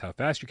adjust how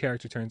fast your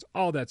character turns,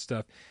 all that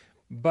stuff.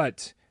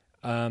 But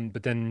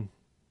then,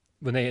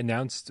 when they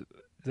announced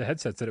the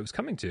headsets that it was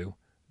coming to,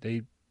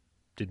 they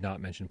did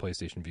not mention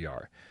PlayStation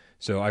VR.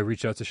 So I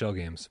reached out to Shell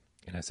Games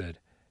and I said,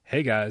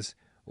 "Hey guys,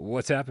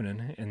 what's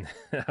happening?" And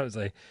I was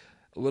like,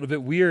 a little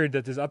bit weird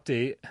that this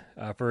update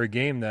for a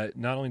game that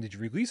not only did you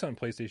release on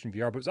PlayStation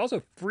VR, but it's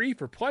also free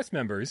for Plus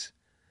members.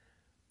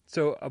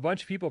 So a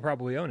bunch of people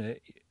probably own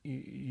it.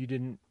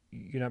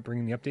 You're not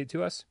bringing the update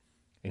to us?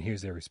 And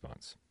here's their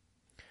response.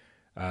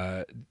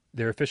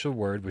 Their official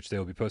word, which they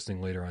will be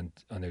posting later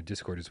on their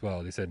Discord as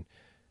well. They said,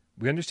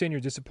 "We understand your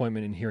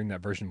disappointment in hearing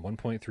that version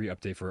 1.3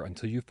 update for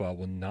Until You Fall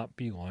will not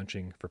be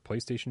launching for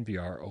PlayStation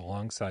VR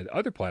alongside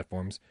other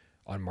platforms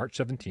on March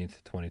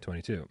 17th,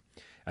 2022.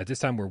 At this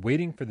time, we're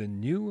waiting for the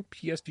new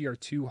PSVR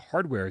 2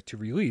 hardware to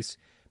release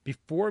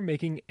before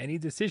making any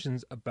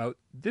decisions about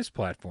this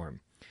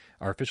platform.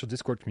 Our official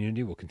Discord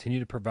community will continue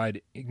to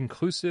provide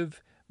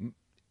inclusive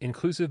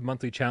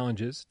monthly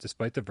challenges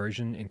despite the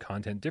version and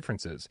content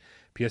differences.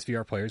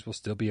 PSVR players will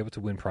still be able to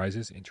win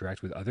prizes,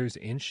 interact with others,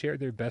 and share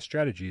their best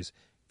strategies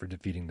for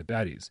defeating the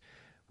baddies.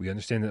 We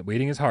understand that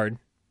waiting is hard."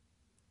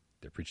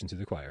 They're preaching to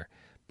the choir.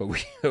 "But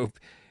we hope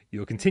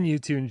you'll continue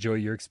to enjoy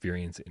your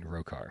experience in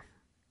Rokar."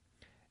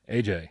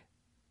 AJ,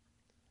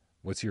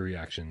 what's your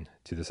reaction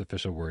to this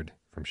official word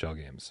from Shell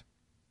Games?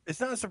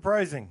 It's not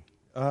surprising.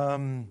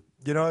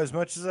 As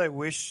much as I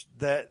wish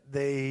that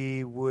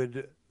they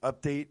would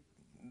update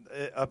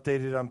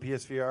it on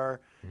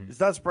PSVR, it's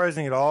not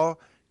surprising at all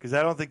because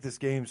I don't think this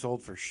game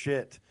sold for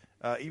shit.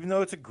 Even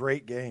though it's a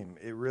great game,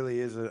 it really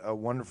is a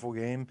wonderful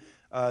game.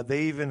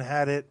 They even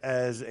had it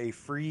as a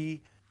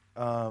free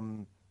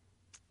PlayStation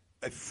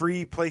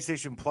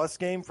Plus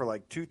game for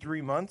like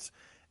 2-3 months.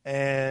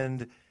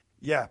 And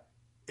yeah,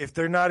 if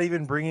they're not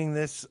even bringing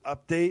this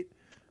update,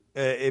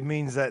 it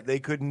means that they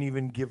couldn't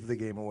even give the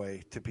game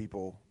away to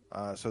people.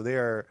 So they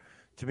are,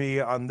 to me,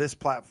 on this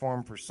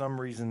platform, for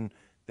some reason,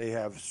 they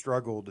have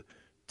struggled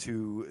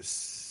to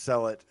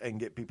sell it and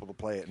get people to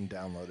play it and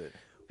download it,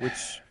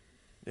 which,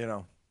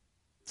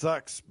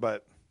 sucks.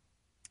 But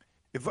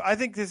if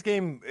this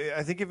game,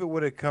 I think if it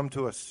would have come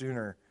to us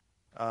sooner,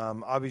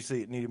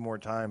 obviously it needed more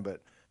time,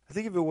 but I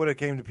think if it would have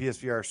came to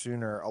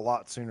PSVR a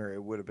lot sooner,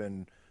 it would have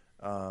been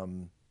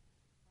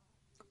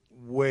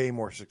way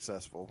more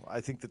successful.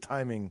 I think the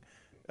timing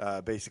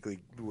basically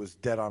was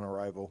dead on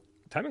arrival.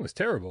 Timing was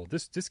terrible.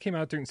 This came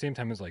out during the same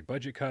time as like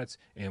budget cuts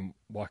and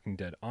Walking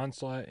Dead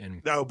Onslaught,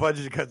 and no,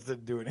 budget cuts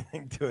didn't do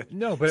anything to it.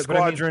 No, but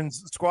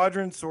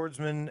Squadron,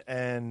 Swordsman,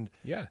 and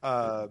yeah.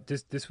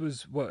 This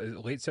was what,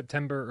 late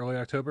September, early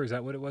October. Is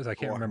that what it was? I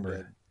can't remember.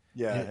 Dead.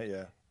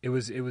 Yeah. It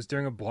was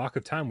during a block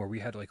of time where we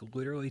had like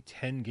literally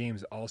 10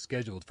 games all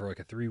scheduled for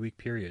like a 3-week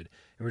period,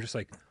 and we're just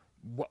like,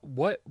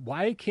 what?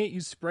 Why can't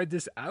you spread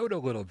this out a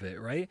little bit,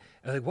 right?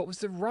 And like, what was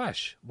the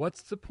rush?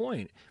 What's the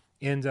point?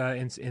 And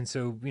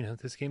so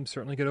this game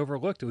certainly got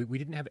overlooked. We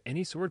didn't have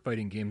any sword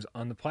fighting games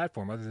on the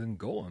platform other than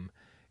Golem,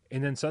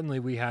 and then suddenly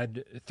we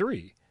had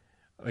 3,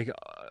 like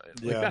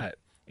that.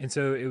 And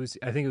so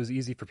I think it was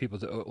easy for people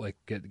to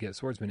get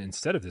Swordsman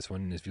instead of this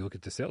one. And if you look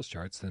at the sales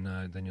charts,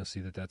 then you'll see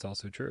that that's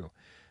also true.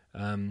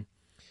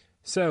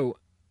 So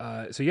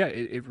yeah,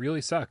 it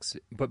really sucks.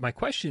 But my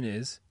question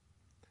is,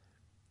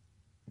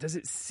 does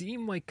it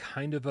seem like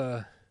kind of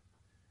a?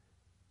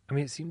 I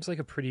mean, it seems like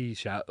a pretty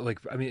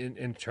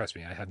and trust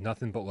me, I have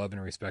nothing but love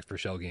and respect for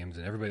Shell Games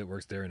and everybody that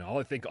works there, and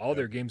I think all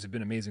their games have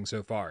been amazing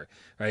so far,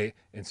 right?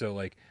 And so,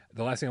 like,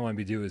 the last thing I want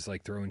to do is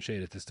like throwing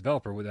shade at this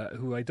developer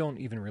who I don't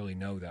even really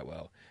know that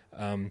well.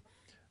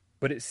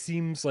 But it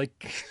seems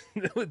like,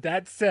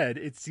 that said,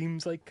 it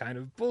seems like kind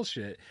of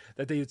bullshit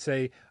that they would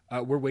say,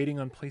 we're waiting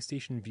on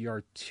PlayStation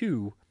VR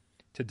 2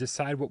 to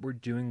decide what we're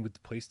doing with the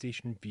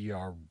PlayStation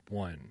VR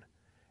 1.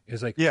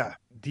 It's like, Yeah.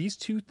 these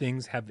two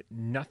things have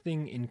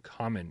nothing in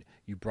common.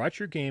 You brought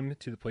your game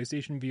to the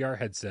PlayStation VR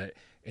headset,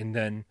 and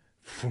then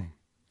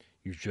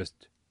you're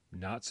just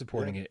not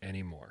supporting it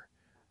anymore.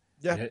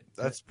 Yeah,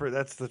 that's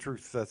the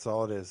truth. That's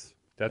all it is.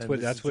 That's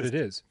what it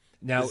is.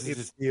 Now,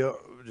 if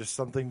just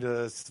something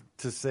to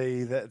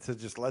say that, to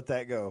just let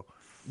that go.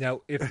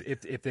 Now,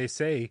 if they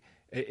say,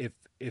 if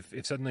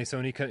suddenly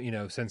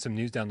Sony sends some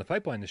news down the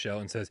pipeline to show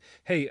and says,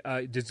 hey,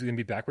 there's going to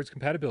be backwards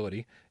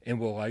compatibility and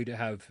will allow you to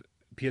have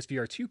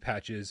PSVR 2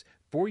 patches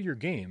for your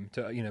game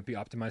to be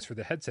optimized for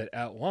the headset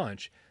at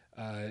launch,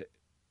 do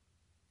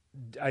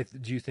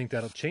you think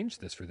that'll change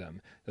this for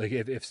them? Like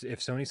if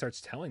Sony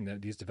starts telling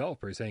these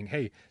developers, saying,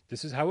 hey,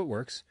 this is how it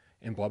works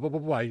and blah blah blah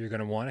blah, you're going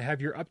to want to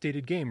have your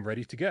updated game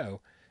ready to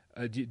go.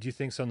 Do you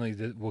think suddenly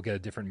we'll get a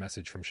different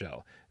message from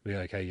Shell? Be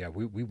like, hey, yeah,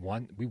 we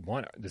want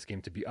this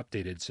game to be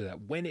updated so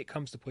that when it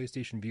comes to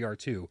PlayStation VR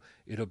 2,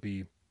 it'll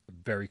be a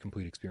very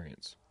complete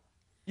experience.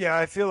 Yeah,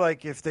 I feel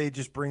like if they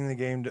just bring the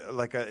game to,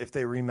 if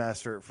they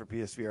remaster it for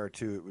PSVR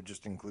 2, it would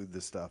just include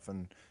this stuff,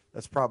 and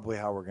that's probably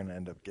how we're going to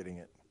end up getting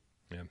it.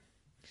 Yeah.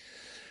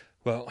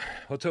 Well,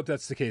 let's hope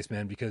that's the case,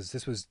 man, because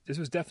this was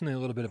definitely a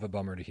little bit of a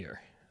bummer to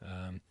hear.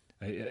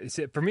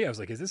 For me, I was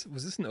like, was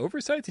this an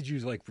oversight? Did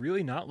you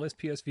really not list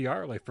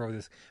PSVR for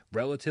this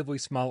relatively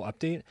small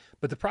update?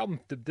 But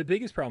the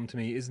biggest problem to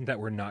me isn't that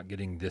we're not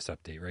getting this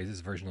update, right? This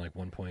is version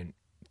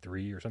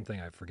 1.3 or something,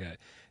 I forget.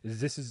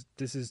 This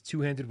is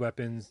two-handed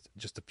weapons,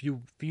 just a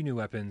few new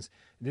weapons.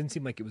 It didn't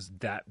seem like it was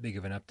that big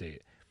of an update.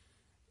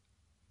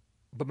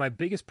 But my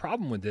biggest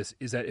problem with this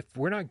is that if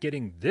we're not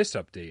getting this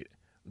update,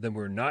 then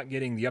we're not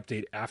getting the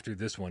update after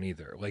this one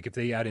either. Like if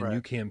they add a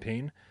new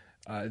campaign,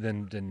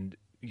 then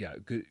yeah,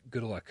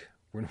 good luck.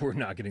 We're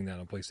not getting that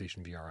on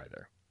PlayStation VR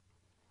either.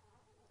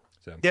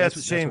 So yeah, it's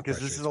a shame because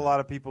this is a lot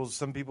of people.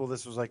 Some people,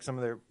 this was like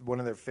one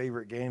of their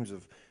favorite games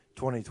of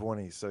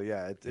 2020. So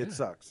yeah, it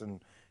sucks.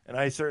 And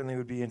I certainly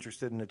would be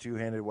interested in the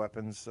two-handed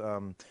weapons,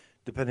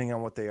 depending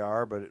on what they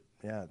are. But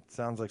it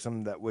sounds like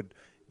something that would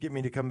get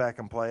me to come back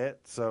and play it.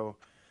 So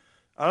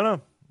I don't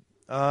know.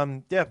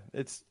 Yeah,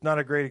 it's not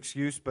a great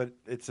excuse, but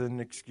it's an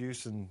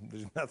excuse, and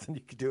there's nothing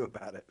you can do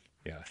about it.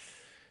 Yeah.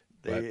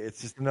 It's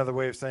just another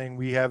way of saying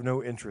we have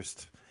no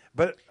interest.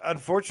 But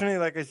unfortunately,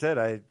 like I said,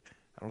 I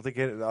don't think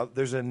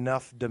there's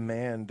enough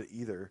demand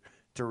either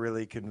to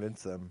really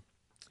convince them.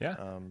 Yeah,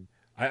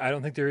 I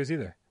don't think there is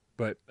either.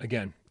 But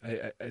again,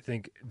 I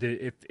think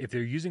that if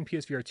they're using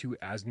PSVR 2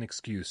 as an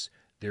excuse,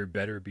 there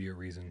better be a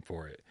reason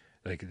for it.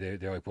 Like they're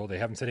like, well, they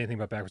haven't said anything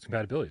about backwards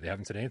compatibility. They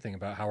haven't said anything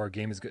about how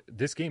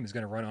this game is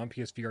going to run on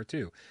PSVR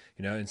 2.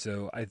 And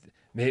so I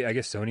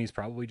guess Sony's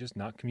probably just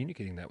not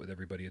communicating that with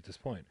everybody at this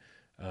point.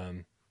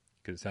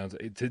 Because it sounds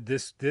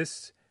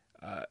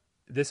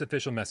this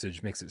official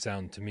message makes it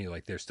sound to me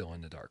like they're still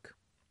in the dark,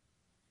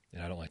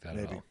 and I don't like that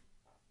at all.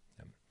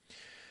 Yeah.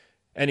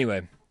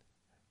 Anyway,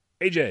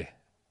 AJ,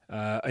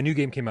 a new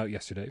game came out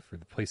yesterday for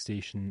the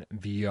PlayStation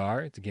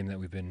VR. It's a game that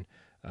we've been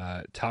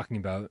talking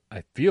about,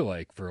 I feel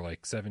like, for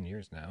 7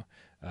 years now.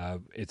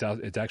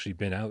 It's actually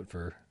been out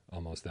for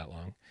almost that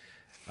long,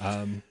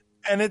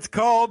 and it's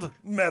called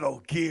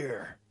Metal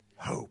Gear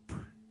Hope.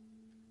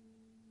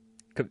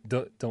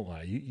 Don't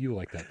lie. You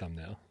like that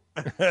thumbnail?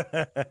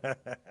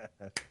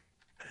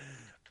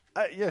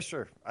 Yeah,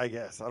 sure. I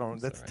guess I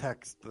don't. That's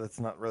text. That's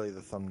not really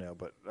the thumbnail,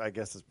 but I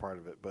guess it's part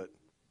of it. But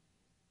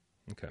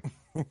okay.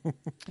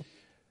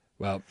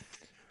 Well,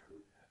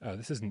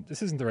 this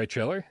isn't the right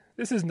trailer.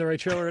 This isn't the right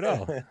trailer at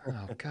all.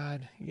 Oh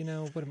God,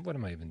 what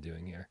am I even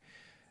doing here,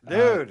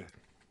 dude?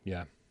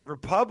 Yeah,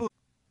 Republic.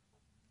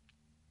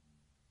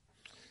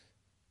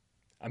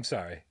 I'm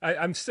sorry.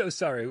 I'm so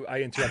sorry.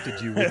 I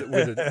interrupted you with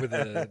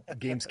a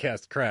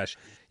GamesCast crash.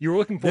 You were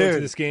looking forward to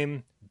this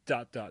game. ...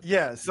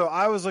 Yeah, so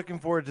I was looking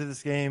forward to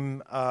this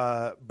game,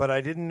 but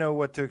I didn't know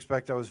what to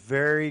expect. I was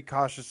very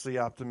cautiously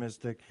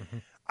optimistic. Mm-hmm.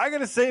 I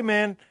gotta say,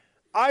 man,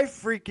 I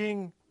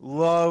freaking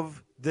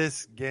love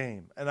this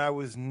game, and I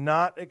was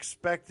not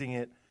expecting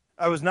it.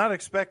 I was not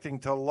expecting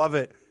to love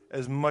it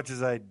as much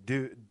as I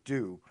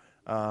do.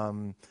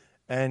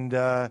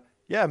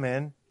 Yeah,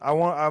 man,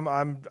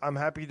 I'm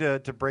happy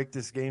to break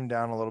this game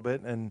down a little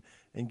bit and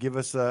give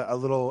us a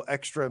little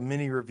extra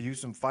mini review,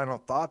 some final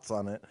thoughts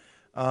on it.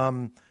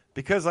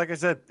 Because, like I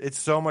said, it's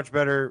so much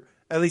better.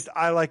 At least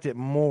I liked it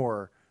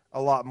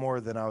a lot more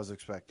than I was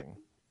expecting.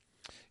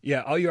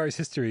 Yeah, all yours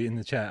history in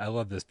the chat. I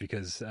love this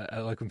because I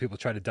like when people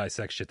try to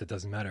dissect shit that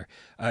doesn't matter.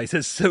 He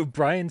says, so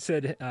Brian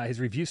said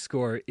his review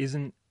score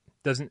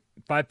doesn't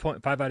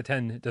 5.5 out of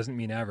 10 doesn't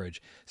mean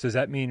average. So does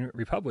that mean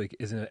Republic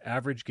is an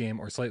average game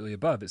or slightly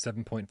above at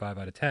 7.5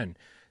 out of 10?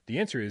 The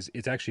answer is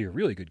it's actually a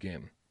really good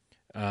game.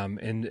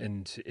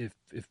 And if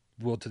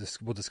we'll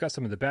discuss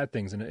some of the bad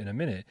things in a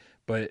minute,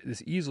 but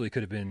this easily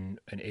could have been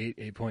an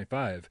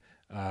 8.5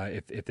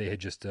 if they had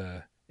just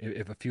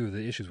if a few of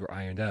the isses were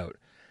ironed out.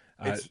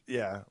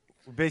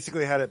 We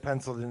basically had it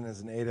penciled in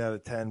as an 8 out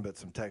of 10, but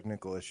some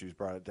technical issues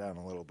brought it down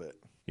a little bit.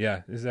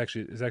 Yeah, this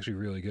is actually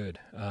really good.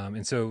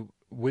 And so,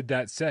 with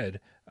that said,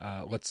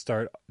 let's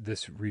start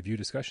this review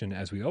discussion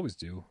as we always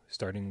do,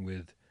 starting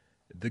with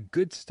the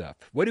good stuff.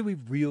 What do we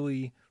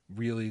really,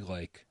 really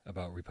like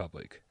about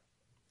Republic?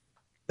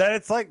 That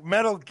it's like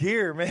Metal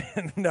Gear,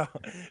 man. no,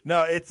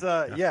 it's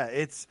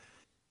it's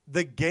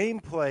the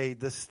gameplay,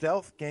 the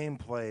stealth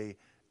gameplay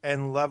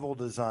and level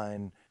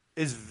design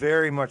is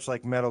very much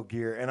like Metal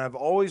Gear, and I've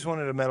always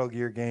wanted a Metal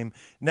Gear game.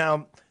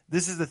 Now,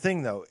 this is the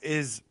thing though,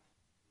 is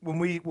when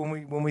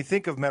we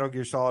think of Metal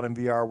Gear Solid in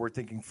VR, we're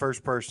thinking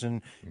first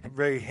person,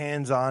 very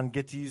hands on,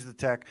 get to use the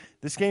tech.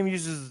 This game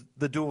uses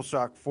the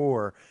DualShock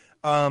 4,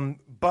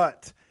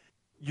 but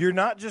you're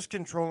not just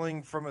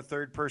controlling from a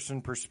third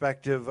person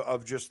perspective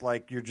of just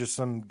like you're just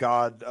some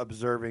god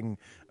observing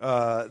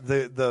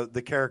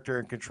the character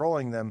and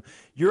controlling them.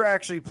 You're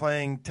actually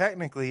playing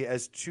technically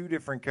as two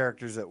different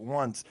characters at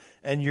once,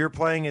 and you're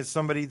playing as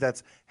somebody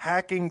that's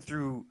hacking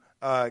through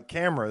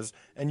cameras,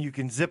 and you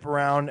can zip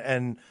around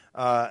and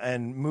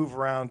move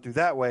around through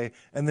that way.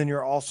 And then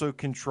you're also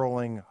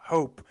controlling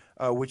Hope,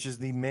 which is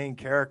the main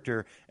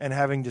character, and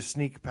having to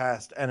sneak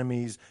past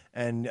enemies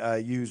and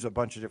use a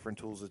bunch of different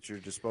tools at your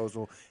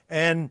disposal.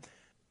 And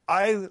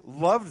I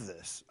love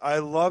this. I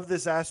love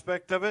this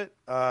aspect of it,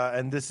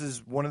 and this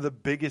is one of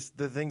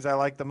the things I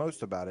like the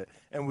most about it,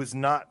 and was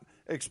not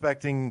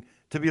expecting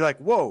to be like,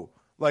 whoa.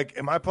 Like,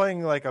 am I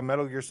playing like a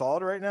Metal Gear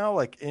Solid right now?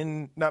 Like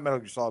not Metal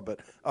Gear Solid,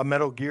 but a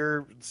Metal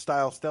Gear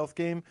style stealth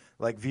game,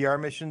 like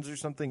VR missions or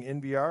something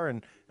in VR.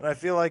 And I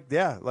feel like,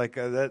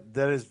 that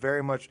is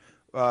very much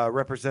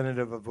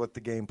representative of what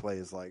the gameplay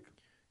is like.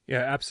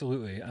 Yeah,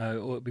 absolutely.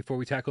 Before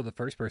we tackle the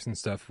first-person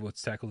stuff,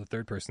 let's tackle the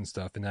third-person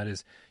stuff, and that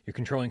is you're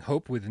controlling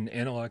Hope with an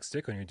analog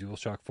stick on your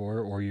DualShock 4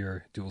 or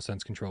your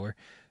DualSense controller,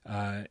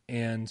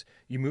 and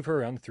you move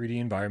her around the 3D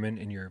environment,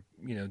 and you're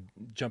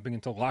jumping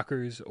into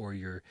lockers, or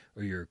you're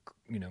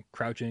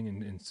crouching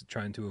and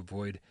trying to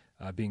avoid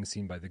being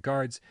seen by the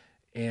guards,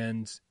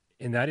 and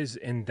that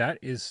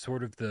is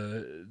sort of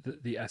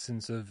the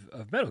essence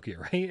of Metal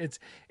Gear, right?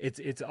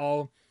 It's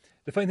all.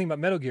 The funny thing about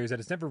Metal Gear is that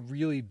it's never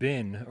really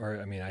been,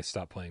 I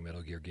stopped playing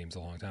Metal Gear games a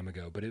long time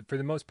ago, but for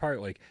the most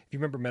part, like, if you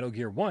remember Metal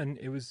Gear 1,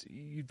 it was,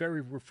 you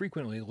were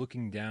frequently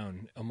looking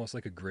down almost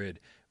like a grid,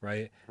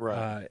 right?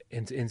 Right.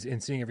 And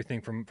seeing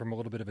everything from a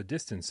little bit of a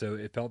distance. So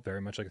it felt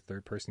very much like a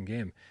third person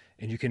game.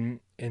 And you can,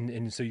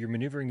 and so you're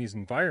maneuvering these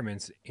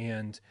environments,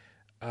 and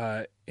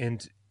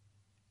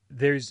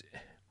there's,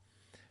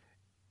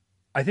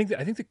 I think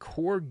the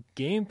core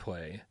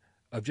gameplay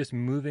of just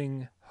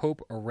moving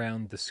Hope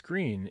around the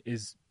screen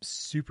is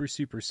super,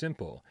 super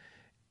simple.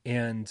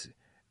 And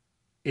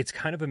it's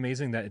kind of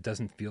amazing that it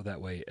doesn't feel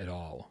that way at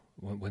all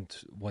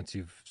once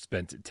you've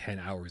spent 10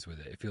 hours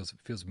with it. It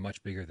feels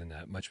much bigger than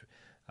that, much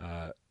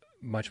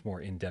more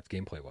in-depth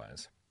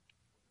gameplay-wise.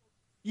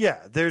 Yeah,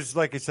 there's,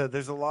 like I said,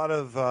 there's a lot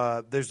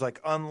of there's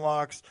like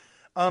unlocks.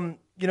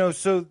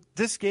 So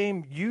this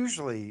game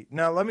usually,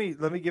 now let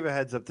me give a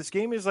heads up. This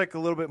game is like a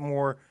little bit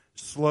more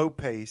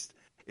slow-paced.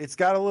 It's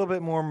got a little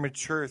bit more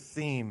mature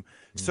theme.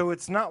 So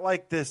it's not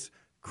like this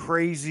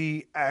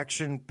crazy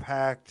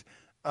action-packed,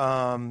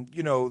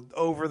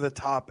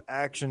 over-the-top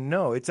action.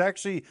 No, it's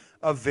actually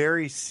a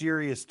very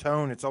serious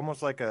tone. It's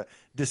almost like a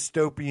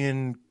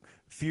dystopian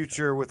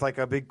future with like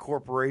a big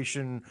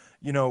corporation,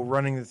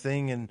 running the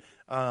thing. And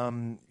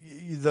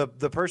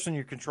the person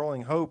you're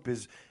controlling, Hope,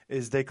 is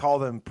they call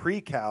them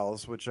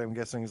precals, which I'm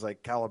guessing is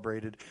like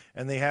calibrated.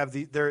 And they have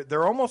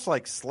they're almost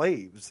like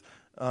slaves.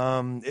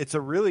 It's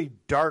a really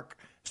dark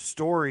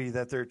story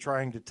that they're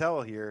trying to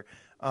tell here,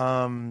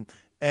 and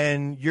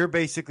you're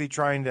basically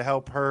trying to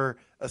help her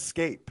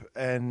escape.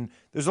 And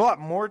there's a lot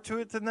more to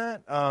it than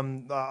that.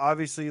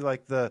 Obviously,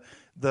 like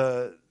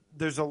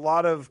there's a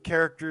lot of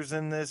characters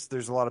in this.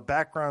 There's a lot of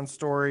background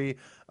story,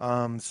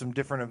 some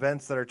different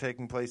events that are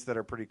taking place that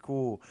are pretty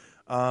cool.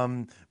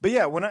 But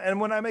yeah,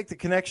 when I make the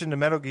connection to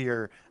Metal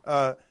Gear,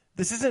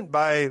 this isn't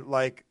by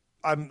like,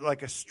 I'm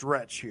like a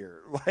stretch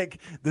here. Like,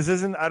 this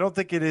isn't, I don't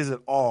think it is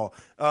at all.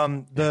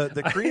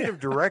 The creative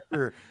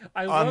director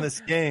on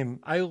this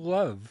game. I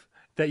love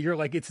that you're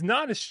like, it's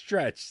not a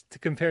stretch to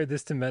compare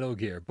this to Metal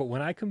Gear. But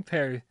when I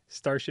compare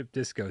Starship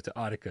Disco to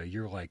Autica,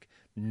 you're like,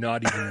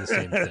 not even the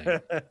same thing.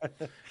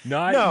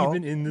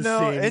 Even in the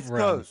same it's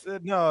realm. Close.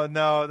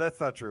 No, that's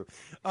not true.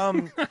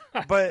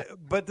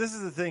 But this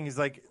is the thing, is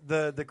like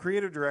the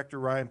creative director,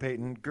 Ryan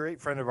Payton, great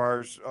friend of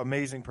ours,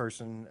 amazing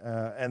person,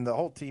 and the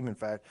whole team, in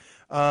fact.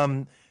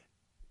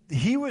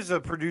 He was a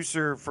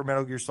producer for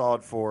Metal Gear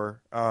Solid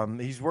 4.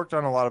 He's worked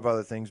on a lot of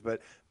other things,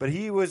 but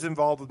he was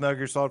involved with Metal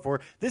Gear Solid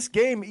 4. This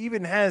game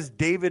even has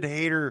David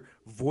Hayter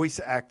voice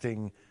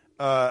acting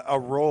a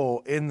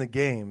role in the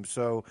game.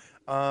 So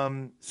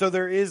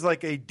there is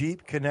like a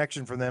deep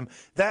connection for them.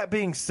 That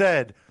being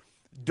said,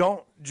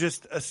 don't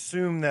just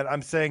assume that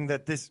I'm saying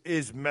that this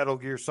is Metal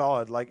Gear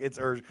Solid, like it's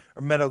or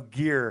Metal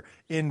Gear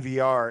in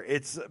VR.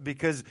 It's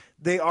because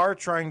they are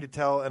trying to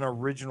tell an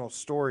original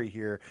story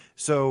here.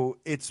 So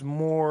it's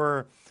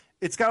more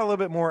it's got a little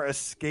bit more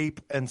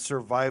escape and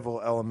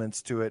survival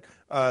elements to it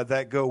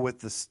that go with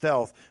the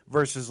stealth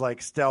versus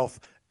like stealth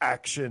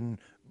action,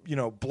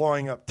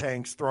 blowing up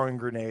tanks, throwing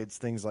grenades,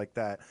 things like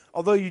that.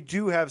 Although you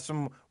do have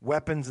some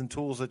weapons and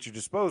tools at your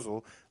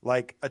disposal,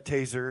 like a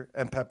taser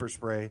and pepper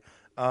spray,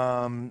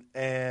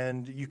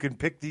 and you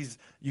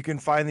can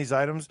find these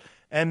items.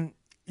 And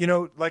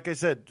like I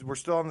said, we're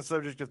still on the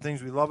subject of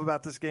things we love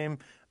about this game.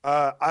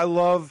 I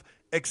love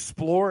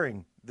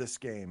exploring this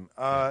game.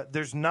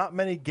 There's not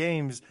many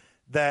games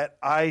that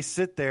I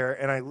sit there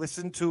and I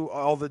listen to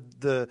all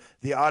the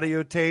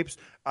audio tapes.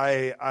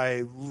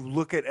 I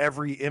look at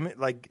every image,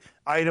 like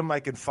item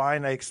I can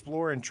find. I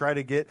explore and try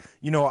to get.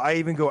 I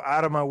even go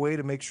out of my way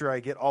to make sure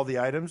I get all the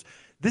items.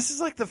 This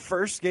is like the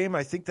first game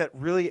I think that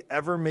really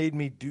ever made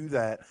me do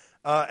that.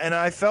 And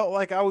I felt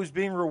like I was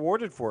being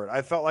rewarded for it.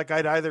 I felt like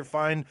I'd either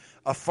find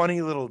a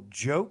funny little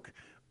joke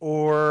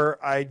or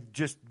I'd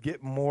just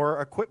get more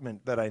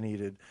equipment that I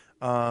needed,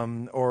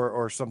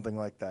 or something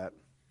like that.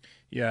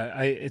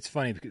 Yeah, it's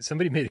funny because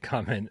somebody made a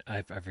comment.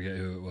 I forget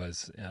who it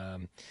was.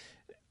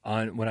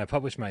 On when I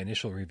published my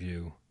initial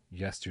review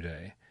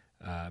yesterday,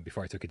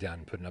 before I took it down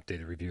and put an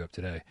updated review up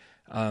today.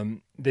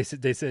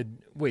 They said,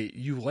 "Wait,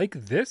 you like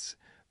this,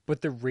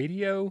 but the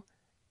radio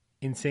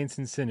in Saints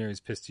and Sinners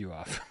pissed you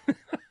off."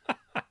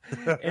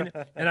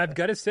 and I've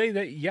got to say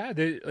that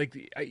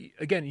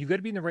again, you've got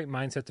to be in the right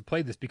mindset to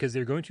play this because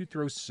they're going to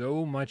throw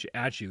so much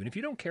at you, and if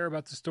you don't care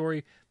about the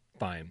story,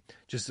 fine.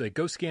 Just like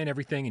go scan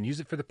everything and use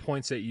it for the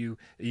points that you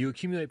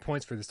accumulate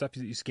points for the stuff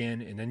that you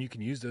scan, and then you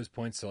can use those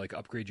points to like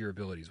upgrade your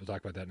abilities. We'll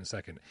talk about that in a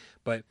second.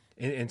 But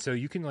and so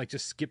you can like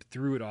just skip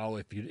through it all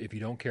if you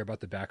don't care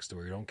about the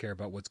backstory, you don't care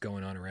about what's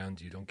going on around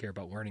you, don't care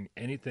about learning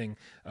anything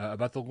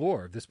about the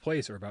lore of this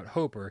place or about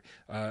Hope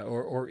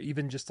or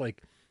even just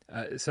like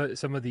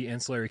some of the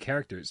ancillary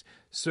characters.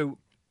 So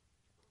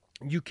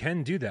you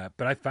can do that,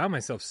 but I found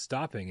myself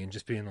stopping and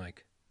just being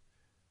like,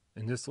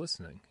 and just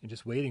listening and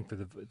just waiting for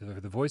the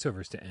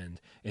voiceovers to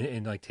end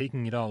and like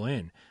taking it all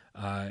in.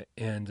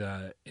 And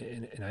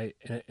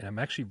I'm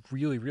actually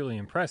really, really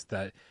impressed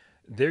that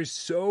there's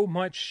so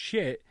much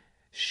shit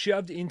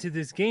shoved into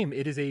this game.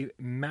 It is a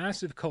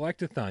massive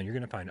collectathon. You're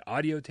going to find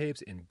audio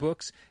tapes and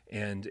books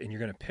and you're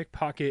going to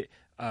pickpocket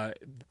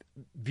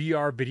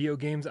VR video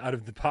games out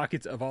of the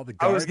pockets of all the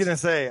guards. I was going to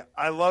say,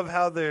 I love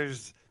how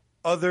there's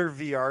other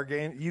VR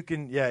games. You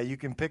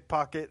can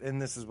pickpocket in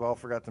this as well.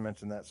 Forgot to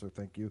mention that, so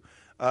thank you.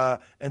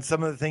 And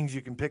some of the things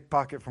you can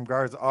pickpocket from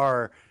guards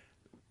are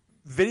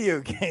video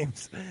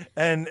games,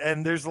 and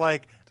there's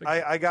like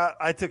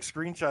I took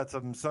screenshots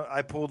of them. So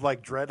I pulled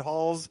like Dread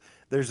Halls.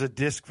 There's a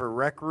disc for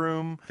Rec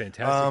Room,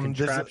 Fantastic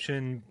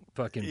Contraption,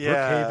 fucking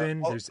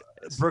Brookhaven. There's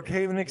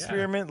Brookhaven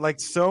Experiment. Like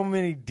so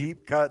many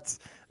deep cuts,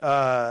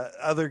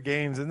 other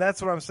games, and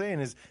that's what I'm saying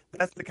is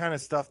that's the kind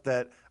of stuff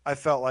that I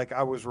felt like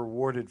I was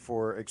rewarded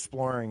for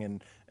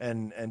exploring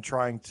and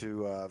trying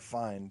to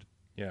find.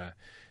 Yeah.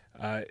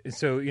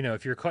 So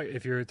if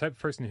you're a type of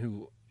person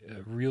who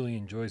really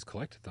enjoys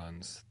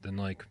collectathons, then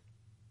like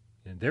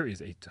there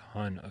is a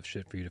ton of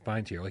shit for you to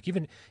find here. Like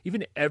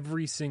even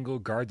every single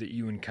guard that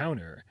you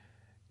encounter,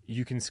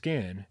 you can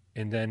scan,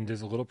 and then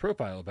there's a little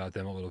profile about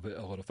them, a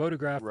little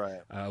photograph,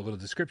 right. A little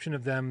description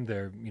of them,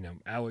 their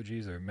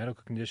allergies or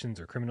medical conditions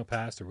or criminal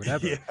past or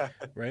whatever, yeah.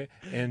 Right?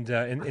 And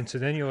so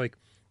then you're like,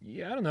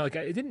 yeah, I don't know, like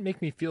it didn't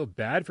make me feel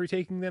bad for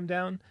taking them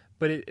down,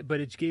 but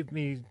it gave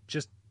me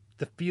just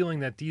the feeling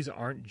that these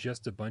aren't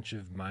just a bunch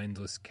of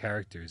mindless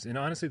characters. And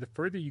honestly, the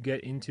further you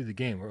get into the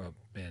game,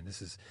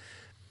 this is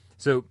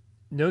so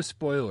no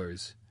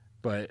spoilers,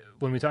 but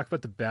when we talk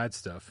about the bad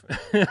stuff,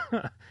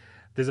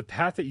 there's a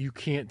path that you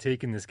can't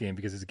take in this game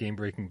because it's a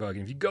game-breaking bug.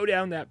 And if you go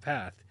down that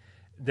path,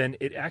 then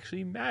it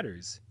actually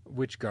matters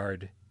which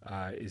guard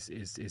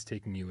is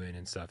taking you in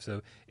and stuff.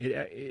 So it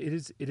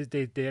is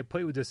they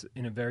play with this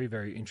in a very,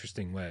 very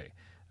interesting way,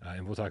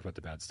 and we'll talk about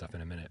the bad stuff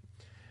in a minute.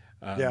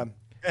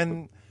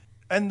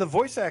 And the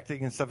voice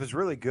acting and stuff is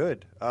really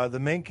good. The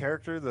main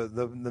character,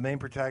 the main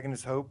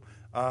protagonist, Hope,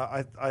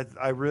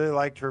 I really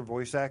liked her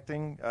voice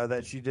acting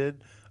that she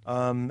did.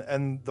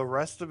 And the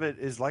rest of it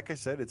is, like I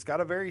said, it's got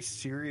a very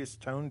serious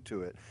tone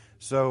to it.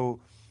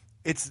 So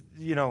it's,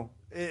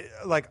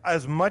 like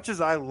as much as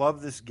I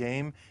love this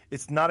game,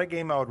 it's not a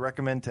game I would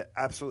recommend to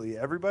absolutely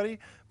everybody.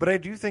 But I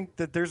do think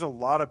that there's a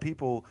lot of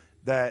people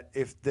that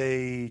if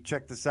they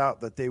check this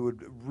out, that they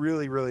would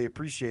really, really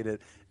appreciate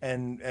it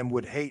and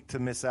would hate to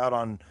miss out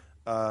on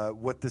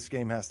what this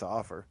game has to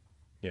offer.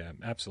 Yeah,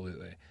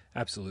 absolutely.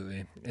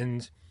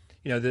 And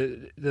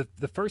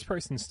the first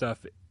person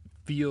stuff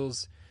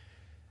feels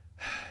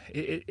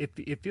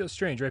it feels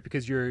strange, right?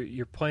 Because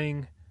you're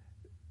playing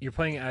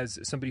as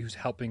somebody who's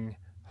helping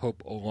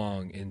Hope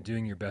along and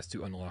doing your best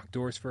to unlock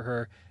doors for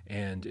her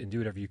and do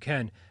whatever you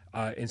can.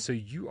 And so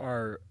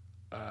you're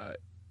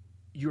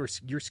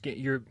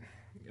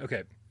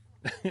okay.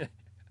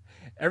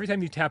 Every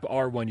time you tap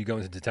R1, you go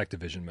into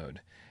detective vision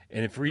mode.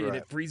 And it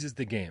freezes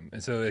the game.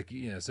 And so,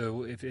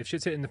 so if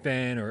shit's hitting the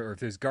fan or if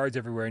there's guards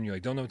everywhere and you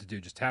don't know what to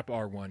do, just tap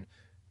R1,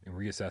 and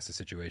reassess the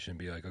situation.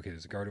 Be like, okay,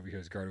 there's a guard over here,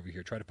 there's a guard over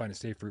here. Try to find a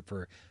safe route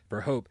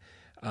for Hope,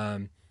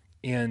 and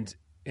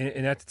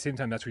at the same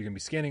time, that's where you're going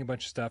to be scanning a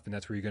bunch of stuff, and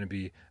that's where you're going to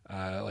be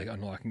like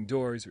unlocking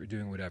doors or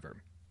doing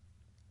whatever.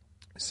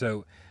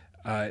 So,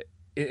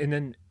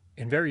 and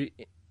very,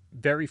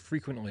 very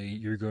frequently,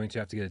 you're going to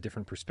have to get a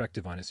different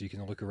perspective on it. So you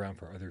can look around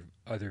for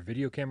other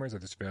video cameras,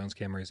 other surveillance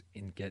cameras,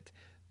 and get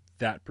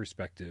that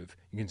perspective.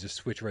 You can just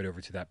switch right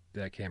over to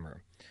that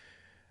camera.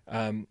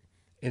 And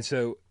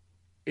so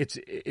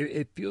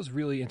it feels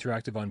really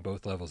interactive on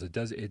both levels. It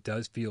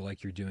does feel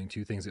like you're doing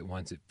two things at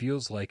once. It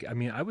feels like, I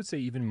mean, I would say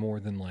even more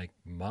than like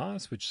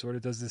Moss, which sort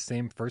of does the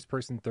same first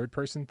person, third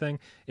person thing.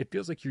 It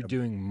feels like you're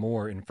doing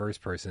more in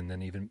first person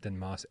than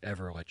Moss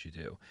ever let you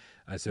do.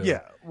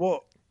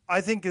 Well,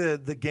 I think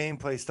the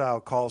gameplay style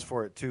calls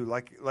for it too.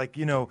 Like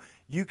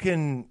you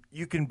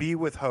can be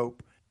with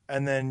Hope,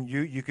 and then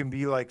you can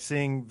be like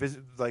seeing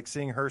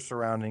her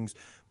surroundings,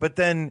 but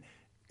then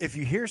if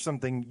you hear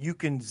something, you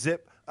can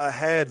zip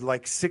ahead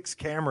like 6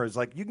 cameras.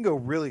 Like you can go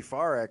really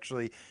far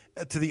actually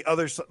to the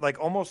other like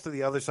almost to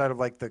the other side of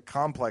like the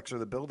complex or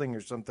the building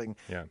or something.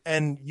 Yeah.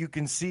 And you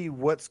can see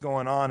what's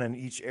going on in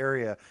each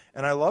area.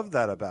 And I loved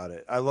that about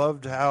it. I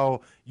loved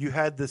how you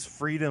had this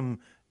freedom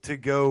to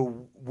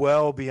go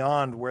well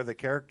beyond where the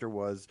character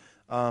was,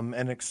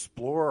 and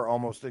explore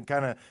almost and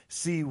kind of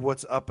see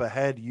what's up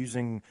ahead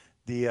using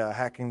the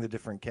hacking the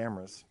different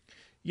cameras.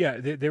 Yeah,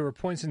 there were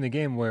points in the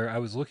game where I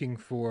was looking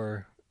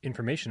for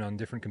information on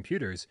different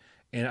computers,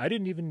 and I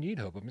didn't even need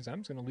Hope. I'm just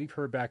going to leave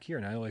her back here,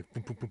 and I like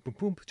boom, boom, boom, boom,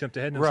 boom, jumped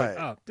ahead, and I was like,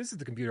 oh, this is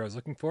the computer I was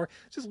looking for.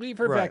 Just leave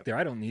her back there.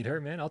 I don't need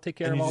her, man. I'll take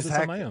care of all this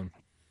on my own.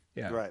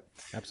 Yeah, right.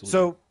 Absolutely.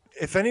 So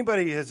if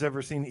anybody has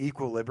ever seen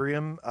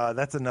Equilibrium,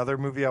 that's another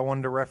movie I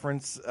wanted to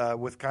reference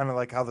with kind of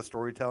like how the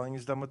storytelling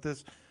is done with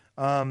this.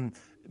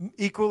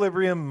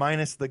 Equilibrium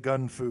minus the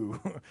gun fu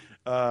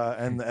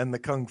and the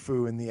kung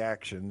fu in the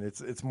action.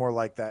 It's more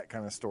like that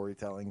kind of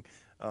storytelling.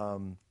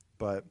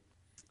 But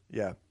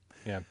yeah.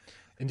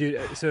 And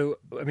dude, so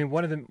I mean,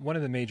 one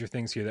of the major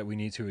things here that we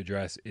need to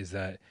address is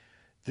that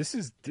this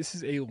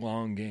is a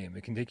long game.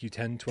 It can take you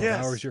 10, 12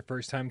 hours your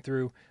first time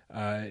through.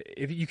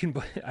 If you can,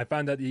 I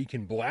found out that you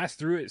can blast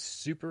through it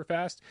super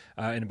fast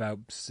in about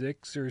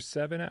 6 or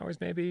 7 hours,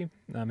 maybe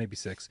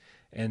 6.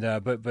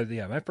 And but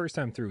yeah, my first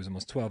time through was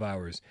almost 12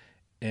 hours.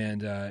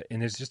 And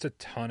there's just a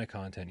ton of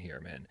content here,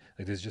 man.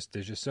 Like there's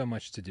just so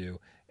much to do,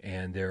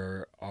 and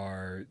there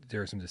are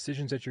some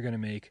decisions that you're going to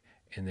make,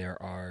 and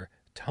there are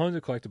tons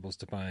of collectibles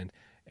to find,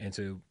 and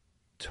so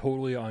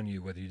totally on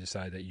you whether you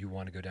decide that you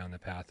want to go down the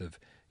path of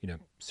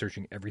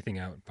searching everything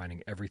out and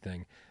finding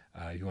everything.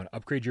 You want to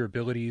upgrade your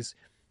abilities,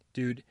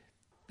 dude.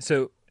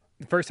 So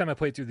the first time I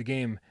played through the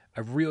game,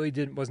 I really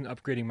wasn't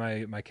upgrading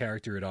my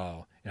character at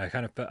all, and I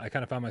kind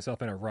of found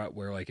myself in a rut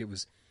where like it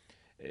was.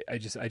 I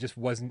just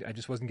wasn't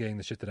getting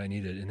the shit that I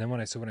needed. And then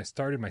when I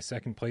started my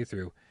second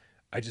playthrough,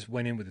 I just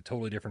went in with a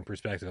totally different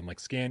perspective. I'm like,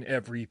 scan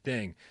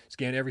everything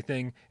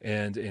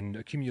and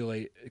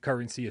accumulate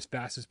currency as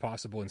fast as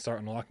possible and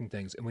start unlocking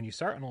things. And when you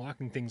start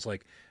unlocking things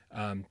like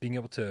being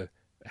able to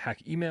hack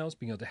emails,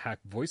 being able to hack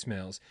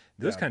voicemails,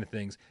 those kind of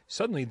things,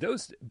 suddenly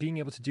being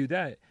able to do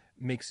that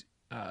makes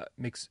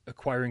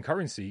acquiring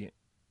currency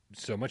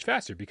so much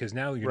faster, because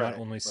now you're not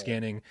only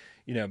scanning,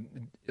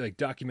 like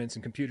documents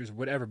and computers or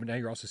whatever, but now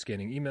you're also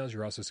scanning emails,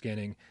 you're also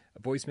scanning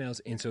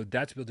voicemails, and so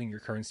that's building your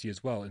currency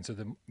as well. And so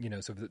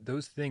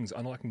those things,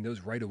 unlocking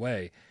those right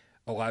away,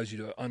 allows you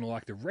to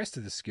unlock the rest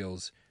of the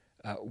skills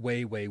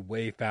way, way,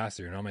 way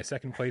faster. And on my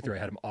second playthrough, I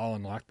had them all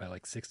unlocked by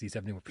like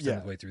 60-70%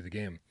 of the way through the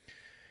game.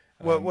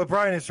 What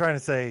Brian is trying to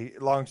say,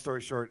 long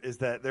story short, is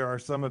that there are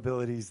some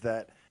abilities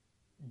that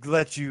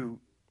let you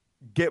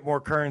get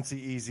more currency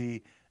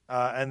easy.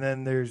 And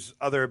then there's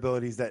other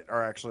abilities that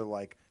are actually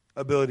like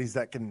abilities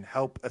that can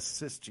help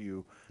assist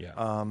you,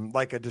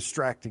 like a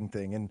distracting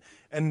thing.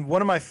 And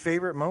one of my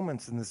favorite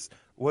moments in this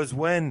was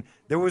when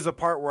there was a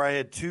part where I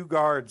had 2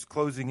 guards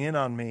closing in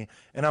on me,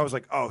 and I was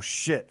like, oh,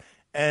 shit.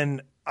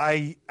 And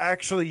I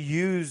actually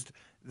used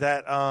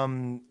that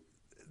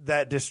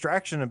that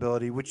distraction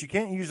ability, which you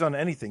can't use on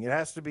anything. It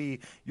has to be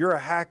you're a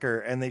hacker,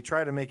 and they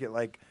try to make it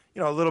like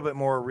a little bit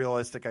more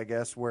realistic, I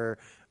guess, where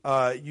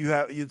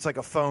it's like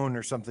a phone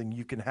or something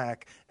you can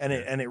hack, and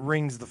it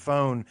rings the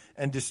phone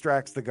and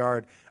distracts the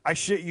guard. I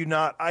shit you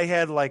not, I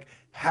had like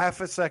half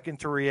a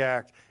second to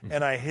react,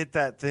 and I hit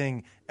that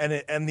thing,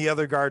 and the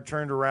other guard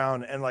turned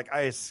around, and like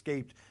I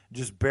escaped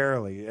just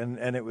barely,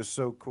 and it was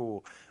so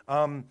cool.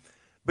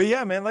 But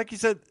yeah, man, like you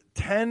said,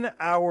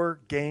 10-hour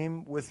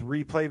game with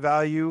replay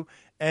value,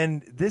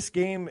 and this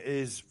game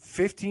is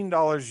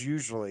 $15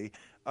 usually.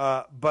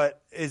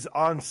 But is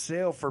on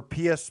sale for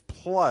PS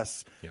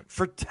Plus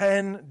for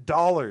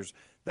 $10.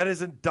 That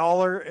is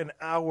 $1 an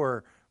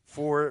hour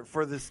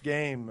for this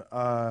game.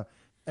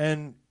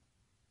 And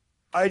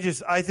I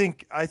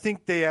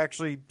think they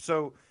actually,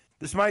 so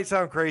this might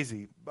sound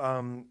crazy.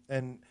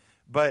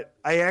 But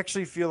I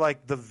actually feel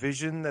like the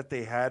vision that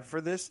they had for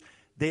this,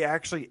 they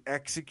actually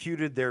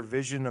executed their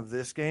vision of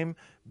this game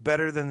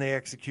better than they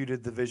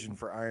executed the vision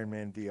for Iron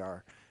Man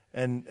VR.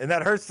 and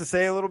that hurts to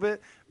say a little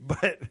bit,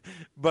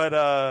 but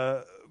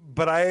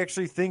I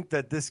actually think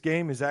that this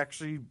game is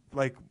actually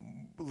like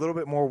a little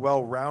bit more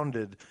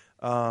well-rounded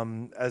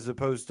as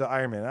opposed to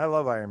Iron Man. I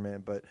love Iron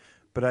Man,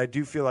 but I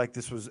do feel like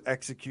this was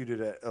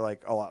executed at,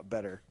 like, a lot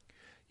better.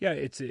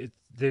 Yeah,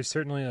 there's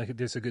certainly like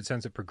there's a good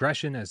sense of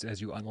progression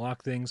as you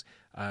unlock things.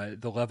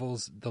 The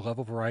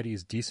level variety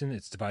is decent.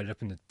 It's divided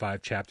up into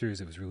 5 chapters.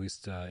 It was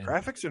released.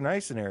 Graphics are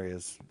nice in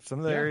areas. Some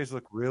of the areas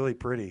look really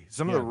pretty.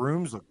 Some of Yeah. the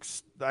rooms look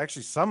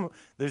actually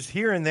there's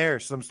here and there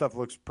some stuff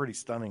looks pretty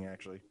stunning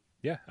actually.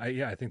 Yeah,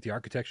 I think the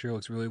architecture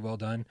looks really well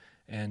done,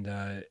 and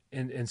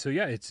so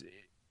yeah,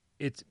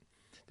 there's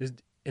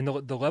and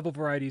the level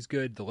variety is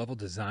good. The level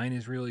design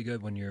is really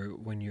good when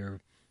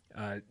you're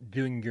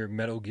doing your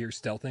Metal Gear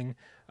stealthing,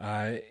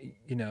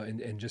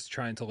 and just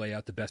trying to lay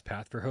out the best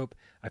path for Hope.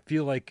 I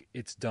feel like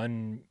it's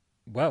done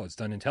well. It's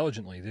done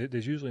intelligently.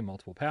 There's usually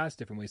multiple paths,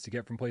 different ways to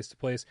get from place to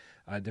place,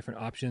 different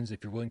options.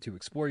 If you're willing to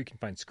explore, you can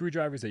find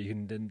screwdrivers that you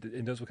can,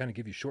 and those will kind of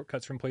give you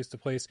shortcuts from place to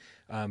place,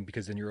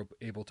 because then you're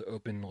able to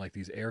open like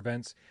these air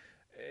vents.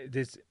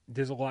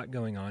 There's a lot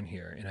going on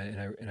here,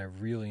 and I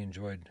really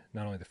enjoyed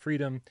not only the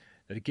freedom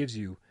that it gives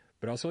you,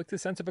 but also like the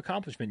sense of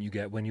accomplishment you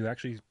get when you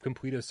actually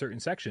complete a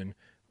certain section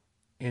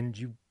and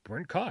you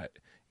weren't caught,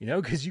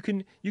 because you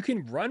can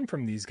run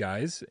from these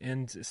guys,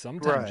 and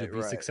sometimes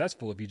you'll be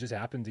successful if you just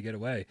happen to get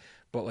away.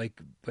 But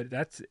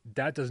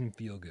that doesn't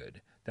feel good.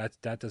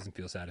 That doesn't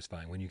feel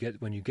satisfying when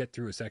you get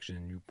through a section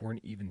and you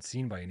weren't even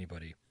seen by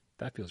anybody.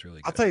 That feels really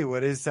good. I'll tell you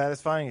what is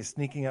satisfying is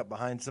sneaking up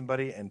behind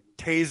somebody and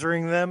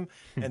tasering them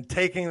and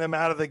taking them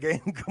out of the game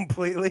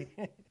completely.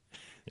 Yeah.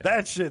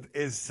 That shit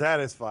is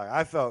satisfying.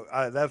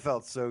 That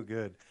felt so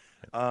good.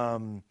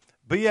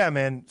 But yeah,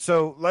 man.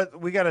 So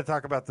we got to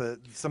talk about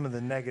some of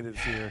the negatives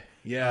here.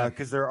 Yeah,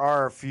 because there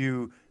are a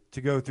few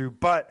to go through.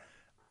 But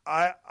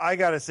I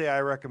got to say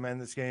I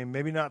recommend this game.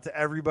 Maybe not to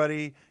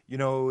everybody.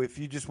 If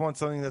you just want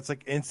something that's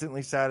like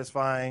instantly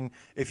satisfying,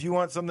 if you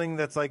want something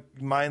that's like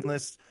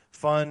mindless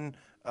fun,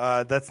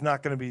 that's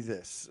not going to be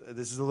this.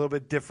 This is a little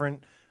bit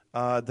different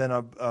than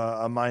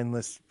a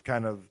mindless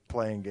kind of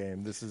playing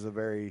game. This is a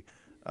very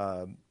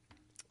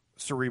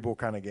cerebral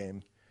kind of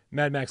game.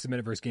 Mad Max the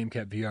Metaverse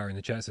GameCat VR in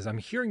the chat says, I'm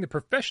hearing the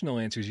professional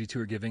answers you two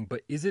are giving,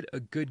 but is it a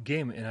good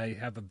game? And I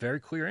have a very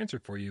clear answer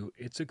for you.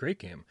 It's a great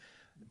game.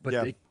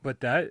 But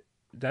but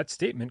that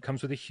statement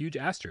comes with a huge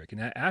asterisk,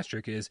 and that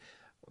asterisk is,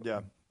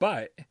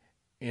 but,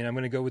 and I'm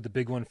going to go with the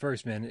big one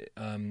first, man.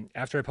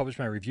 After I published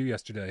my review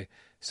yesterday,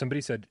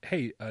 somebody said,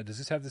 hey, does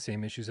this have the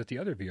same issues that the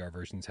other VR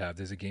versions have?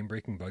 There's a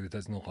game-breaking bug that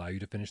doesn't allow you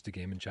to finish the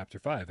game in Chapter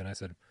 5. And I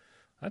said,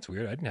 that's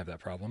weird. I didn't have that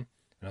problem.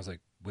 And I was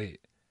like, wait.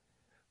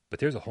 But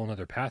there's a whole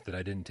other path that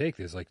I didn't take.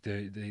 There's like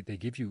they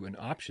give you an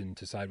option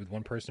to side with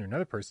one person or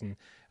another person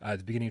at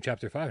the beginning of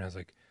Chapter 5. And I was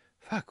like,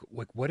 fuck,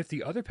 like what if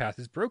the other path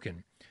is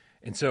broken?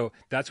 And so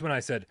that's when I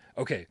said,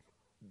 okay,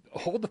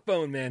 hold the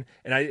phone, man.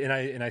 And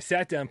I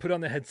sat down, put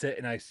on the headset,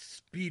 and I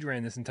speed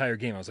ran this entire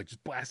game. I was like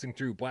just blasting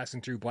through.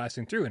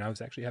 And I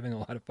was actually having a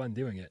lot of fun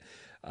doing it.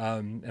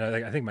 And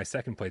I think my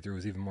second playthrough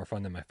was even more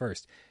fun than my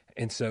first.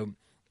 And so,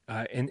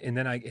 and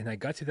then I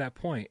got to that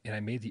point and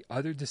I made the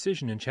other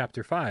decision in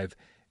Chapter 5.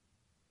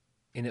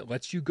 And it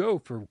lets you go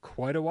for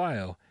quite a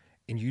while,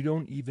 and you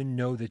don't even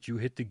know that you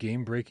hit the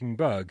game-breaking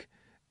bug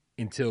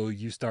until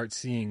you start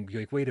seeing,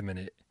 you're like, wait a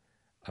minute,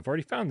 I've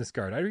already found this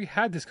guard. I already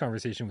had this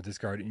conversation with this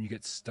guard, and you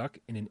get stuck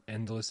in an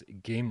endless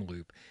game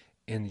loop,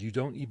 and you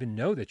don't even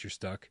know that you're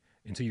stuck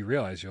until you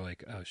realize you're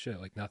like, oh shit,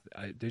 like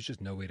there's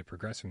just no way to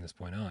progress from this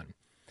point on.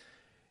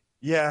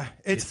 Yeah,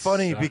 it's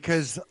funny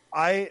because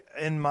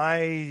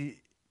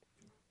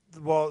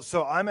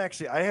so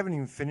I haven't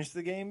even finished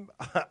the game.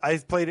 I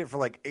played it for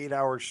like 8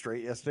 hours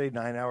straight yesterday,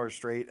 9 hours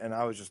straight, and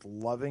I was just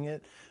loving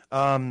it.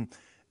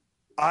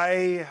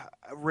 I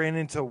ran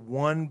into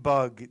one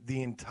bug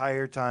the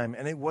entire time,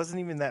 and it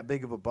wasn't even that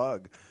big of a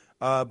bug,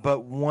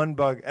 but one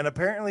bug. And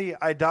apparently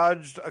I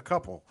dodged a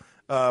couple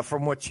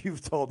from what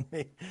you've told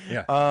me.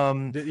 Yeah.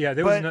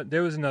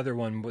 There was another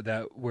one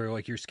where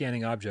like you're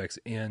scanning objects,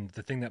 and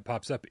the thing that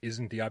pops up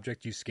isn't the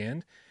object you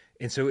scanned.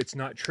 And so it's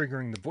not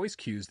triggering the voice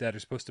cues that are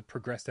supposed to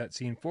progress that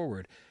scene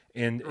forward.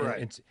 And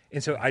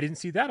so I didn't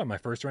see that on my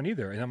first run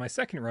either. And on my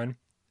second run,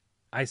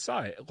 I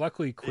saw it.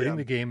 Luckily, quitting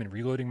the game and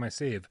reloading my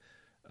save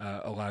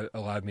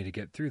allowed me to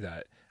get through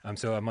that.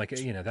 So I'm like,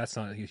 that's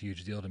not a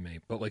huge deal to me.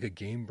 But like a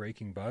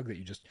game-breaking bug that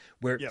you just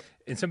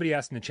and somebody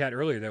asked in the chat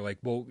earlier, they're like,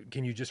 well,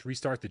 can you just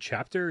restart the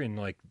chapter and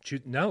like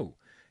choose? No,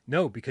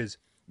 because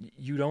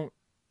you don't.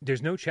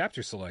 There's no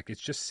chapter select.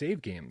 It's just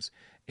save games.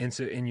 And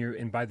so,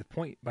 by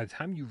the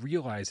time you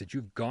realize that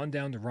you've gone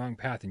down the wrong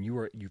path and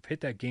you've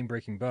hit that game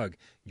breaking bug,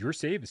 your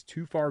save is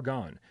too far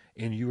gone,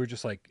 and you're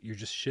just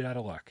shit out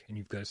of luck, and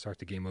you've got to start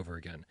the game over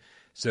again.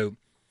 So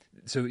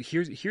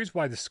here's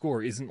why the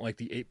score isn't like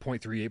the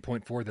 8.3,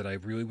 8.4 that I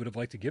really would have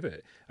liked to give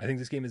it. I think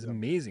this game is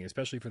amazing,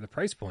 especially for the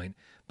price point.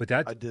 But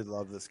I did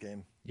love this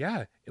game.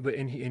 Yeah, but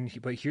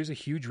here's a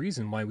huge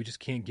reason why we just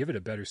can't give it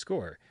a better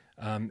score.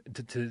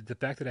 To the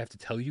fact that I have to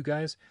tell you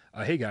guys,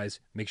 hey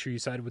guys, make sure you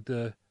side with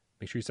the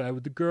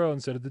girl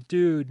instead of the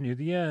dude near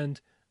the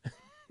end.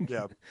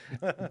 Yeah.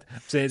 I'm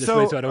saying this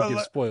way so I don't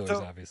give spoilers,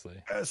 so, obviously.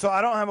 So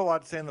I don't have a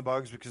lot to say on the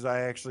bugs because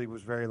I actually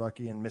was very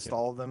lucky and missed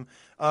all of them.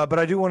 But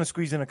I do want to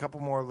squeeze in a couple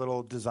more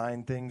little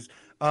design things.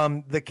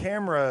 The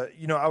camera,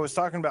 I was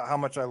talking about how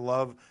much I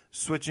love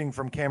switching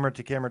from camera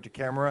to camera to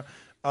camera.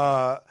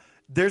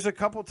 There's a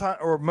couple times,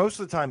 or most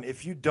of the time,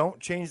 if you don't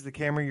change the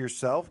camera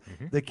yourself,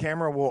 the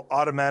camera will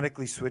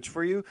automatically switch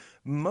for you.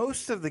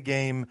 Most of the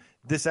game,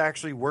 this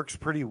actually works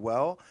pretty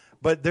well.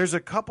 But there's a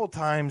couple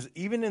times,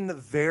 even in the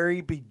very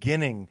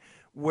beginning,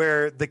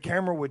 where the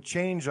camera would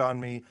change on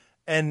me,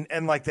 and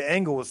like the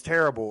angle was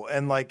terrible,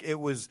 and like it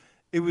was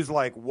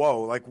like,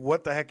 whoa, like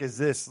what the heck is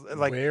this?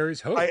 Like, where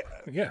is Hope?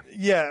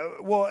 Yeah.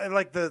 Well, and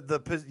like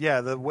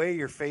the way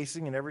you're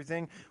facing and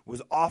everything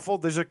was awful.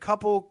 There's a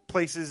couple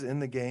places in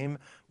the game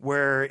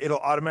where it'll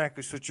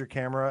automatically switch your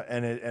camera,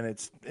 and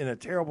it's in a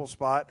terrible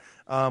spot.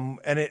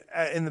 And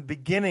in the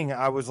beginning,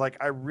 I was like,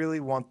 I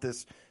really want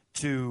this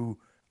to.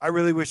 I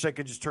really wish I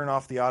could just turn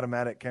off the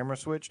automatic camera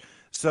switch.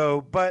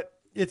 So, but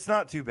it's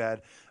not too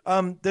bad.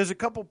 There's a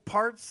couple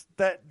parts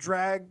that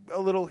drag a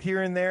little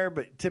here and there,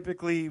 but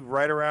typically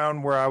right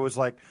around where I was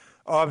like,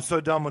 oh, I'm so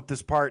done with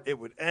this part, it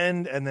would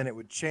end and then it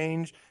would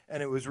change,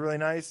 and it was really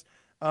nice.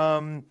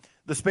 The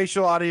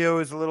spatial audio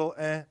is a little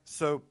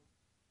so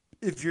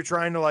if you're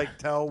trying to like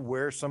tell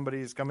where somebody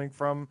is coming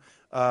from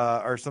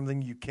or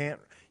something, you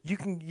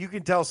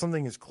can tell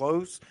something is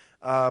close,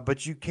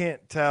 but you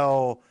can't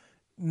tell.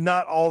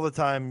 Not all the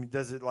time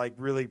does it like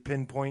really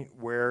pinpoint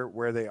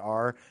where they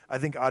are. I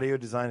think audio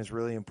design is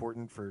really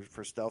important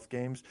for stealth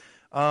games.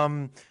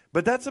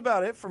 But that's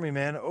about it for me,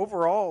 man.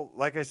 Overall,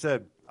 like I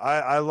said,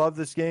 I love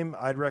this game.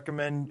 I'd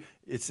recommend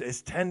it's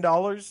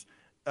 $10.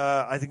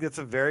 I think that's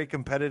a very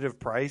competitive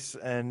price,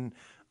 and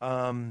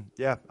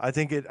I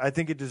think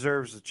it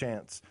deserves a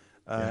chance.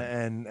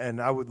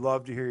 And I would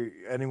love to hear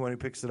anyone who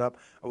picks it up.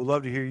 I would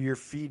love to hear your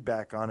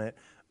feedback on it.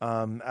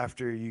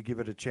 After you give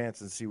it a chance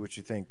and see what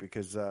you think,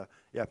 because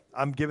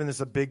I'm giving this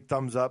a big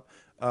thumbs up.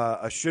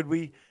 Should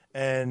we?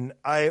 And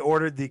I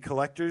ordered the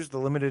collectors, the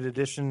limited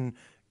edition,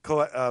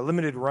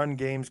 limited run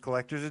games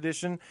collector's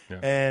edition,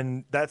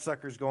 and that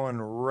sucker's going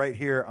right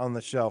here on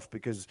the shelf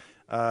because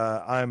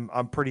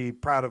I'm pretty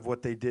proud of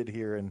what they did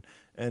here,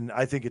 and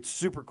I think it's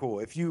super cool.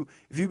 If you've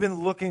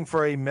been looking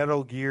for a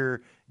Metal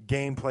Gear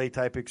gameplay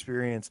type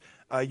experience,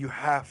 you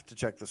have to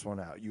check this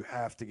one out. You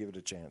have to give it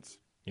a chance.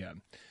 Yeah.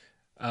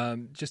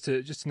 Just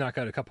to knock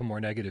out a couple more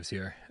negatives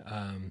here.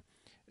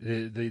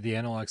 The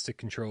analog stick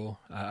control,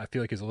 I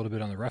feel like is a little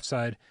bit on the rough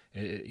side.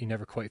 You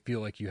never quite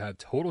feel like you have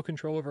total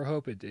control over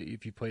Hope.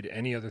 If you played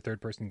any other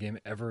third-person game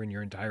ever in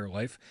your entire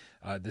life,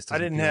 this doesn't. I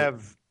didn't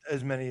have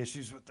as many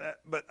issues with that,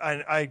 but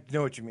I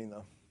know what you mean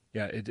though.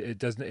 Yeah, it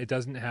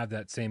doesn't have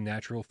that same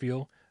natural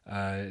feel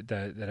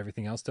that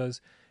everything else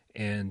does,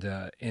 and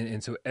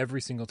so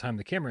every single time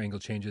the camera angle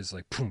changes,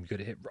 like boom, you got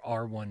to hit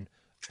R1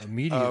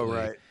 immediately. Oh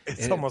right,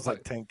 it's almost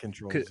like tank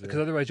controls. Because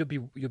otherwise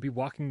you'll be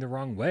walking the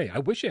wrong way. I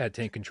wish it had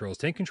tank controls.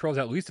 Tank controls,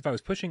 at least if I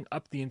was pushing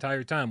up the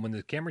entire time when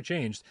the camera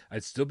changed,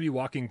 I'd still be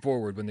walking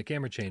forward when the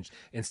camera changed.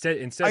 Instead,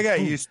 I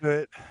got used to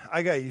it.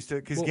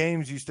 Because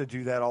games used to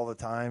do that all the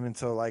time, and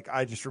so like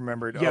I just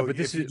remembered. Yeah, but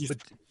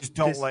just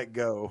don't let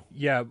go.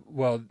 Yeah,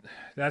 well,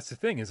 that's the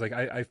thing. Is like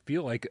I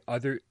feel like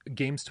other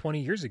games 20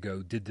 years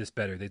ago did this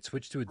better. They'd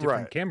switch to a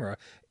different camera,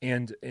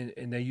 and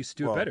they used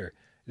to do it better.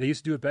 They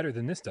used to do it better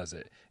than this does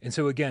it. And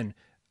so again,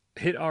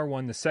 hit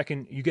R1 the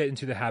second you get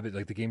into the habit,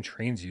 like the game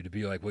trains you to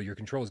be like, well, your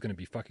control is going to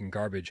be fucking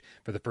garbage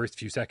for the first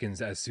few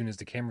seconds as soon as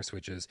the camera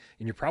switches,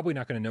 and you're probably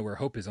not going to know where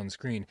Hope is on the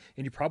screen,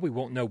 and you probably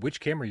won't know which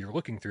camera you're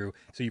looking through,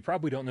 so you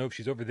probably don't know if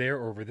she's over there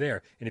or over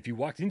there. And if you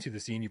walked into the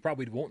scene, you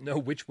probably won't know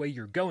which way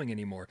you're going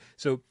anymore.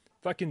 So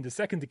fucking the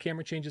second the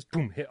camera changes,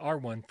 boom, hit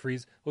R1,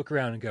 freeze, look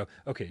around and go,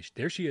 okay,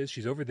 there she is.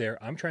 She's over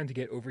there. I'm trying to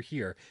get over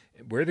here.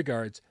 Where are the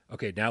guards?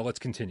 Okay, now let's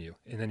continue.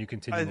 And then you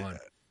continue on.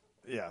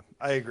 Yeah,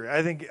 I agree.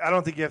 I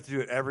don't think you have to do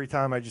it every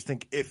time. I just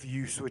think if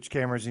you switch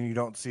cameras and you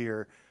don't see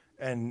her,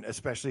 and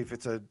especially if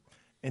it's a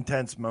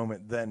intense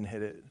moment, then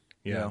hit it.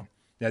 Yeah. You know?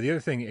 Now the other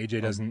thing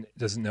AJ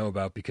doesn't know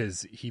about,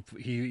 because he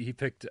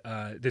picked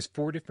there's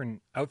 4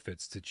 different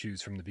outfits to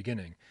choose from the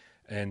beginning,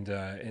 and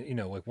you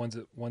know, like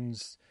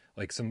one's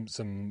like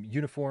some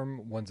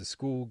uniform, one's a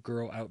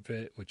schoolgirl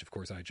outfit, which of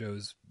course I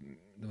chose.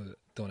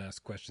 Don't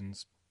ask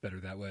questions. Better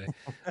that way.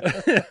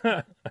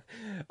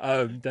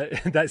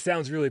 That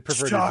sounds really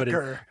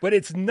perverted, but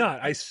it's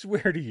not. I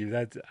swear to you,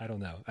 that I don't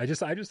know. I just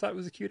thought it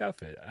was a cute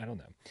outfit. I don't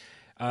know.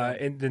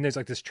 And then there's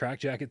like this track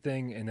jacket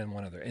thing, and then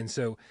one other. And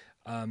so,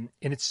 and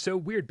it's so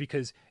weird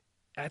because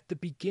at the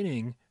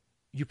beginning,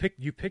 you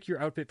pick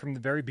your outfit from the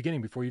very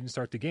beginning before you even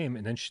start the game,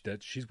 and then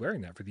she's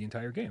wearing that for the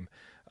entire game.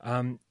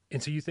 And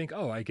so you think,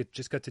 oh, I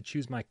just got to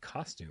choose my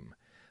costume.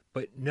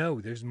 But no,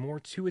 there's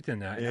more to it than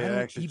that. Yeah, it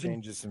actually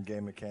changes some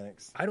game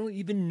mechanics. I don't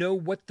even know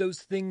what those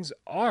things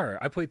are.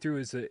 I played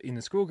through in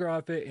the schoolgirl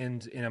outfit,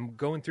 and I'm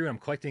going through. I'm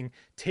collecting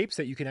tapes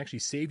that you can actually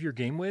save your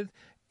game with,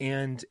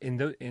 and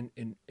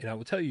I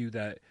will tell you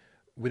that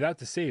without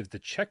the saves, the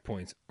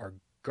checkpoints are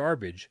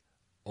garbage.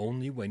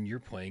 Only when you're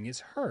playing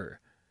as her,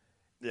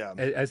 Yeah.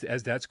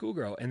 as that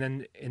schoolgirl. And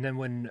then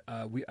when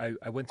I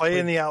went to Play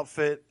in the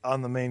outfit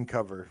on the main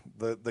cover,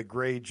 the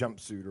gray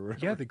jumpsuit or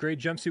whatever. yeah, the gray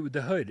jumpsuit with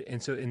the hood.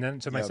 And so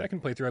my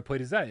second playthrough, I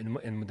played as that.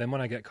 And then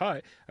when I got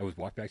caught, I was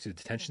walked back to the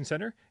detention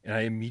center, and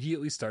I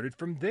immediately started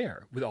from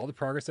there with all the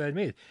progress I had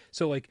made.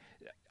 So like,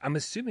 I'm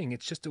assuming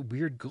it's just a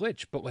weird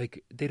glitch, but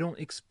like they don't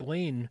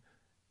explain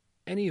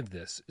any of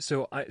this.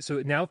 So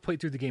now I've played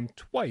through the game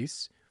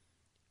twice,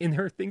 and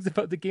there are things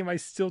about the game I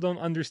still don't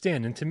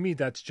understand. And to me,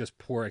 that's just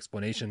poor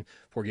explanation,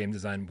 poor game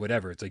design,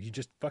 whatever. It's like, you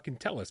just fucking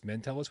tell us,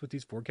 man. Tell us what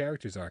these 4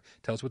 characters are.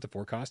 Tell us what the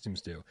 4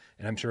 costumes do.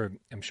 And I'm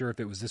sure if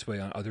it was this way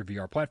on other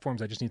VR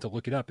platforms, I just need to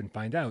look it up and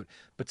find out.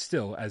 But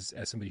still, as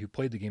somebody who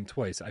played the game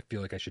twice, I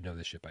feel like I should know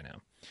this shit by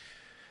now.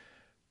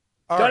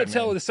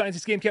 Donatello, the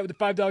Scientist Game Cat with the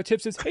 $5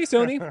 tip says, "Hey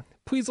Sony,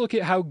 please look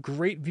at how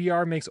great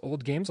VR makes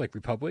old games like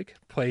Republic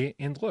play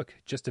and look.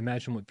 Just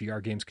imagine what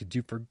VR games could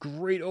do for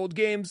great old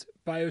games,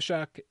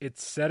 BioShock,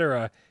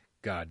 etc."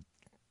 God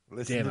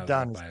damn, I love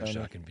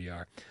BioShock in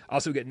VR.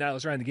 Also, get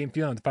Nihilus Ryan, the Game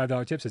Feeling, with the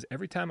 $5 tip says,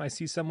 "Every time I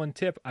see someone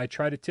tip, I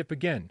try to tip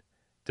again.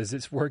 Does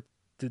this work?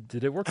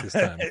 Did it work this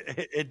time?"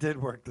 It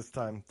did work this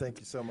time. Thank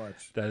you so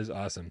much. That is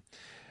awesome.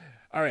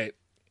 All right,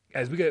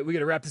 guys, we got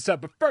to wrap this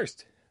up. But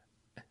first,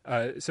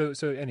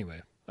 so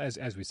anyway,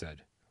 as we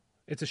said,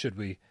 it's a should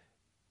we.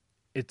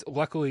 It's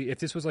luckily, if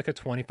this was like a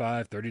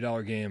 $25,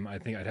 $30 game, I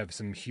think I'd have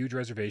some huge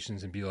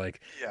reservations and be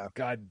like,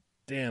 God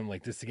damn,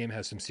 like this game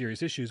has some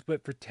serious issues.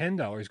 But for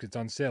 $10, it's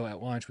on sale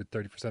at launch with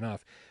 30%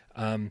 off.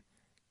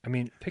 I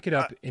mean, pick it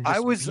up and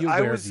just be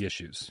aware of the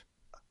issues.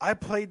 I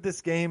played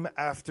this game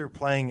after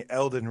playing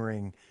Elden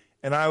Ring,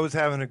 and I was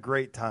having a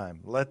great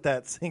time. Let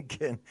that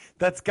sink in.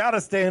 That's got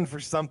to stand for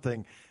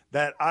something.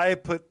 That I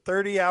put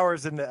 30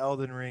 hours into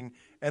Elden Ring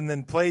and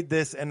then played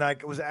this, and I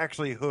was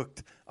actually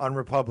hooked on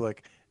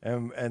Republic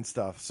and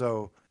stuff.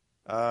 So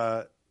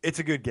it's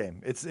a good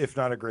game. It's, if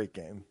not a great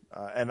game,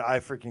 and I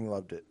freaking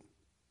loved it.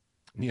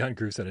 Neon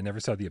Groove said, "I never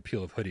saw the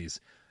appeal of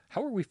hoodies.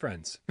 How are we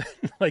friends?"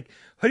 Like,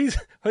 hoodies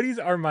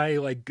are my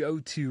like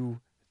go-to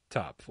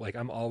top. Like,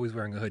 I'm always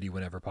wearing a hoodie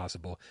whenever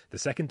possible. The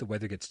second the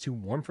weather gets too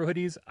warm for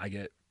hoodies, I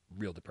get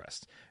real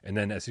depressed. And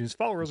then as soon as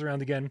fall rolls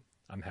around again,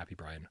 I'm happy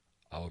Brian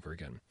all over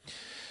again.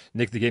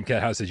 Nick the Game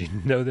Cat House says, "You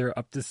know they're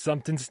up to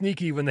something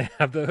sneaky when they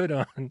have the hood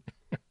on."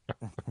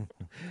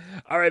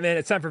 All right, man,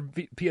 it's time for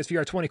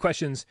PSVR 20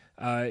 questions.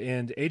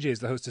 And AJ is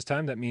the host this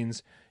time. That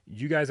means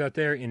you guys out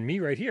there and me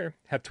right here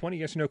have 20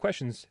 yes or no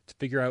questions to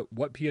figure out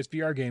what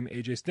PSVR game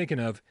AJ's thinking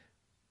of.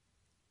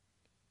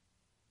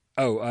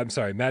 Oh, I'm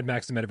sorry. Mad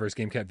Max the Metaverse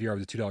Game Cat VR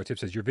with a $2 tip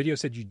says, "Your video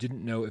said you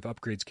didn't know if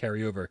upgrades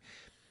carry over."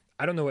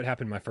 I don't know what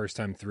happened my first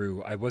time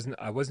through. I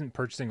wasn't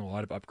purchasing a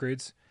lot of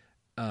upgrades.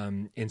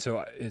 And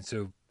so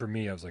for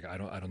me, I was like, I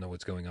don't know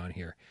what's going on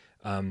here.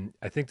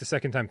 I think the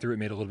second time through, it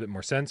made a little bit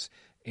more sense,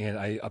 and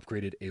I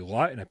upgraded a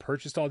lot, and I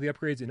purchased all the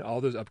upgrades, and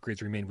all those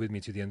upgrades remained with me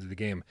to the end of the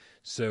game.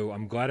 So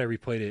I'm glad I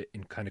replayed it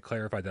and kind of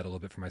clarified that a little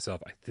bit for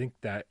myself. I think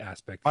that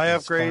aspect. My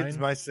is upgrades,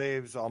 fine. my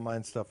saves, all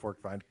mine stuff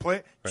worked fine.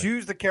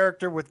 Choose the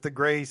character with the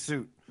gray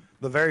suit,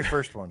 the very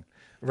first one.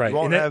 Right. You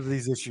won't have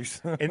these issues.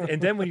 and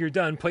then when you're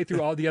done, play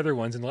through all the other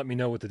ones and let me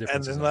know what the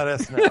difference is. And then let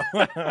us know.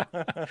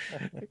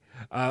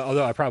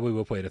 Although I probably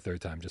will play it a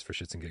third time just for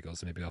shits and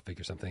giggles. Maybe I'll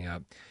figure something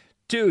out.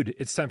 Dude,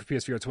 it's time for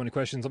PSVR 20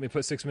 questions. Let me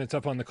put 6 minutes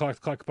up on the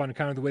clock up on the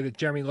counter the way that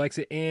Jeremy likes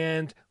it,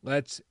 and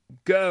let's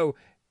go.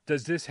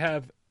 Does this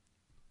require,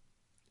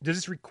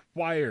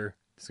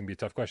 this is going to be a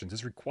tough question, does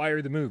this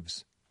require the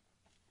moves?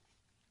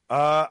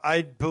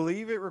 I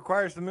believe it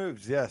requires the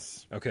moves,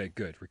 yes. Okay,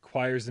 good.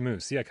 Requires the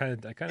moves. See, I kind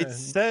of. It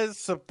says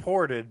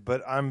supported,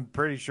 but I'm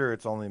pretty sure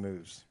it's only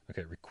moves.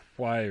 Okay,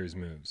 requires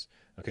moves.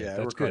 Okay, Yeah,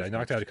 that's good. I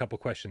knocked out a couple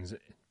questions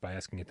by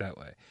asking it that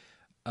way.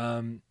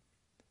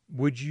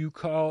 Would you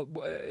call?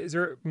 Are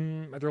there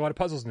a lot of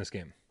puzzles in this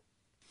game?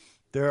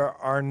 There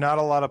are not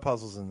a lot of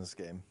puzzles in this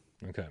game.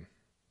 Okay.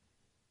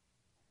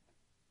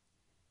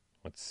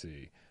 Let's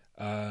see.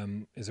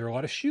 Is there a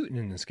lot of shooting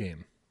in this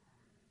game?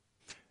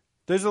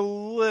 There's a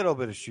little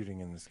bit of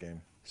shooting in this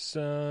game.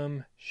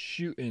 Some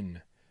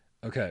shooting.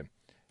 Okay.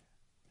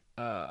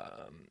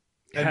 And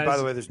by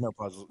the way, there's no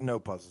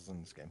puzzles in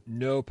this game.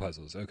 No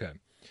puzzles. Okay.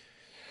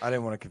 I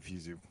didn't want to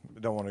confuse you. I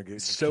don't want to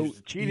get so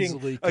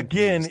cheating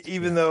again,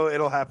 even though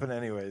it'll happen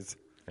anyways.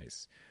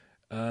 Nice.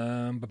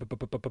 Are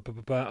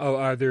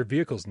there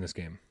vehicles in this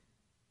game?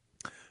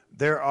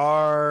 There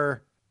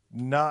are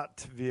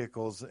not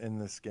vehicles in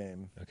this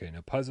game. Okay,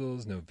 no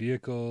puzzles, no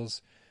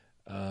vehicles.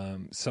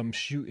 Some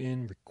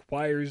shooting,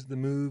 requires the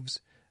moves.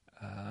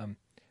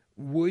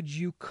 Would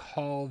you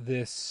call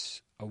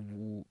this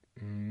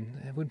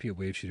it wouldn't be a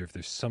wave shooter if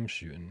there's some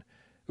shooting.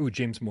 Ooh,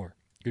 James Moore.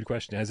 Good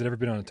question. Has it ever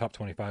been on a top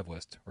 25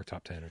 list or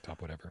top 10 or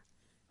top whatever?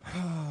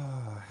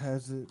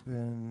 Has it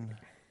been?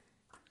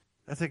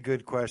 That's a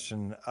good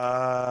question.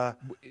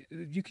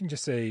 You can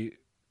just say,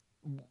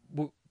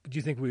 do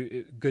you think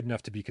we good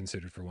enough to be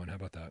considered for one? How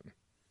about that?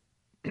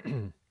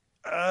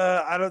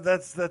 I don't.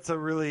 That's a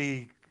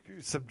really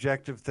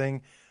subjective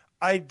thing.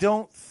 I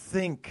don't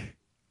think.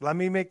 Let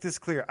me make this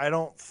clear. I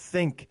don't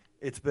think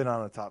it's been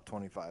on a top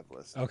 25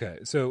 list. Okay,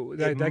 so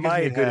that gives me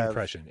a good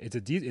impression.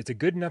 It's a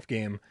good enough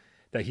game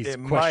that he's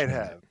questioning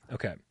it.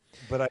 Okay,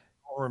 but I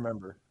don't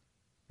remember.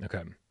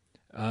 Okay,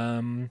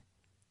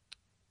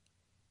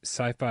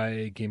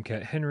 Sci-Fi Game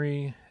Cat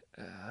Henry.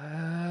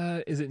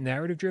 Is it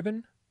narrative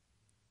driven?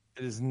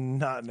 It is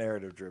not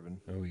narrative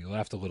driven. Oh, you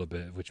laughed a little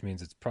bit, which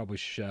means it's probably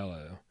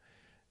shallow.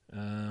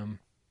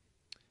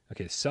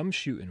 Okay, some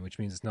shooting, which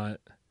means it's not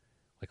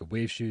like a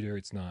wave shooter.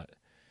 It's not.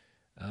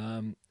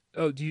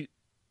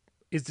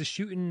 Is the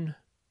shooting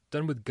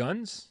done with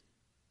guns?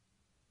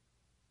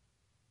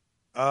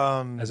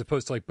 As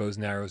opposed to like bows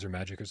and arrows or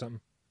magic or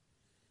something?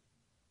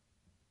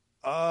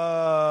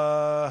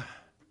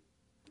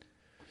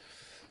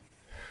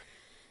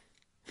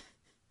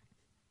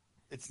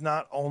 It's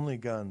not only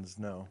guns,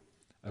 no.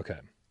 Okay.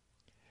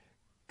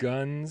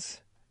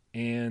 Guns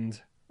and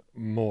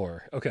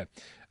more. Okay.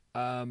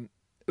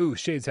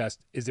 Shades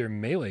asked, is there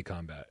melee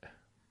combat?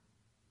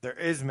 There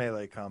is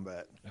melee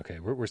combat. Okay,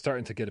 we're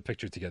starting to get a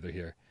picture together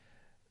here.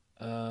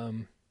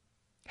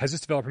 Has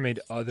this developer made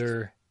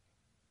other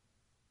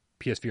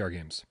PSVR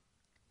games?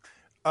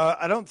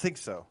 I don't think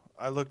so.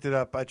 I looked it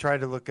up. I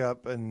tried to look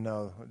up, and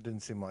no, it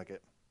didn't seem like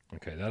it.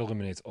 Okay, that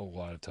eliminates a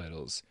lot of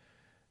titles.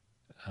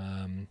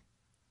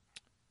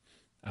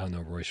 I don't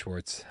know, Roy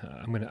Schwartz.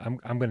 I'm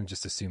gonna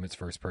just assume it's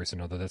first person,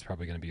 although that's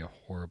probably gonna be a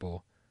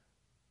horrible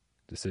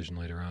decision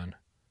later on.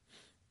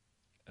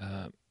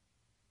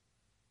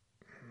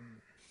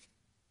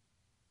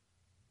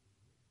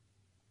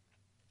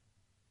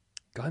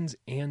 Guns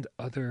and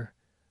other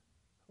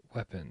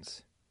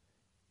weapons.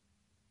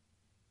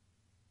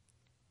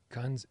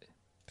 Guns.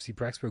 See,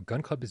 Braxbro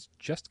Gun Club is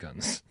just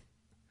guns.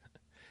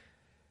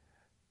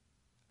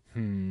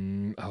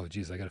 Oh,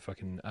 geez, I gotta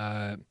fucking.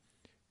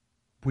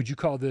 Would you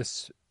call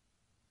this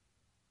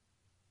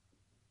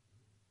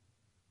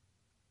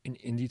an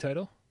indie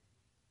title?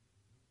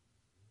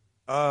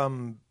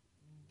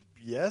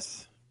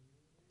 Yes.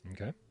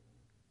 Okay.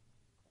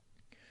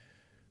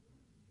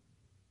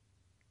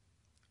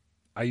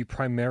 Are you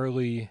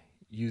primarily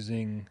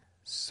using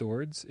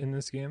swords in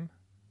this game?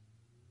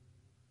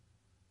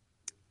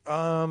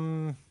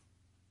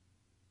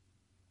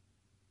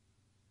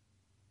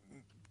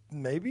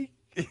 Maybe.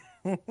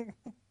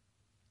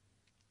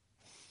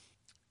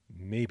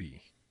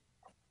 Maybe.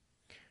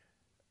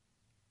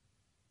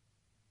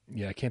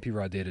 Yeah, it can't be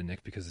raw data,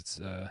 Nick, because it's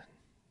has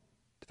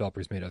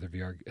not made other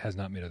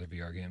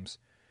VR games.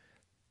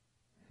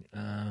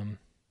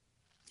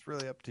 It's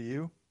really up to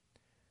you,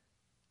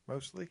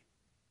 mostly.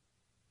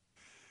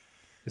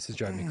 This is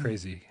driving me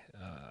crazy.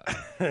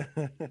 Yeah,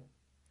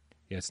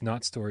 it's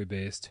not story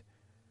based.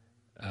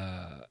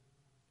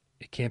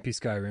 It can't be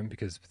Skyrim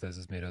because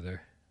Bethesda's made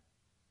other.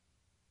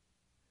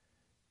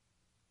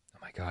 Oh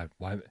my god,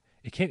 why?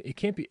 It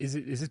can't be. Is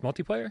it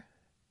multiplayer?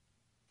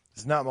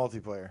 It's not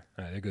multiplayer.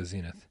 All right, there goes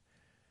Zenith.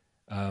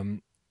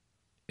 And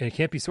it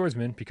can't be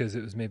Swordsman because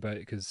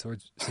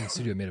Swords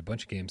Studio made a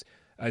bunch of games.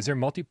 Is there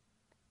multi?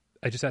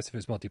 I just asked if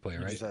it's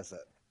multiplayer, right? Just asked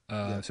that.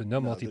 Yeah. So no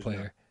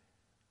multiplayer.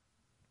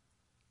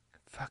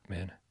 Fuck,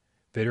 man.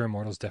 Vader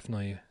Immortal's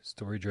definitely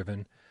story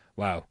driven.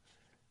 Wow.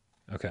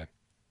 Okay.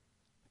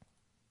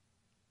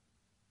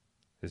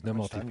 There's no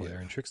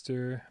multiplayer in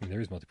Trickster. I mean, there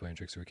is multiplayer in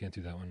Trickster. We can't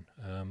do that one.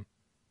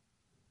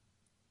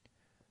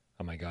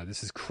 Oh my god,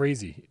 this is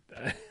crazy.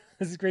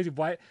 This is crazy.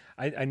 Why?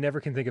 I never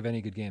can think of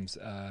any good games.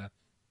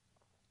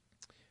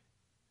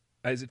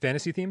 Is it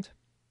fantasy themed?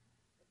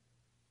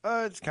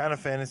 It's kind of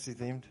fantasy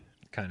themed.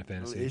 Kind of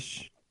fantasy.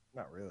 Ish.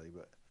 Not really,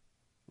 but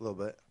a little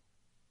bit.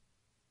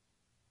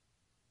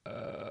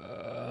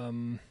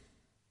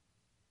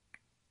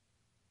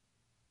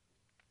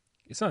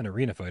 It's not an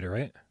arena fighter,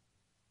 right?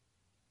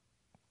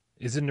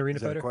 Is it an arena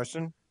fighter? A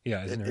question?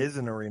 Yeah, it is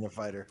an arena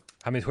fighter.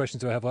 How many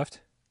questions do I have left?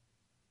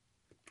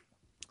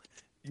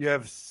 You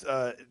have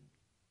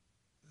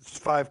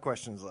 5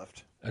 questions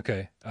left.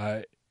 Okay.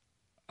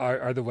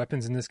 Are the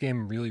weapons in this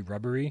game really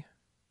rubbery?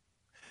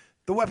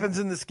 The weapons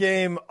in this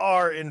game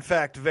are, in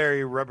fact,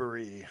 very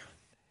rubbery.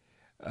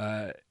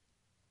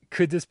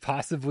 Could this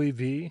possibly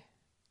be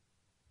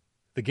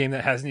the game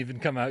that hasn't even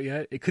come out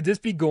yet? Could this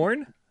be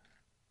Gorn?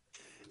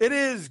 It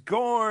is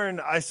Gorn.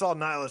 I saw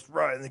Nihilist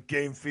right in the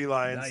game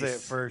feline say it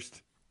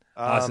first.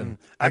 Awesome.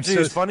 Actually,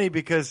 it's funny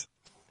because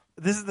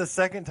this is the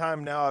second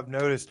time now I've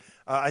noticed.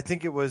 I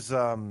think it was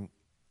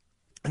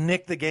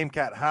Nick the Game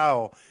Cat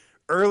How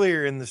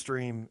earlier in the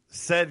stream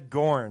said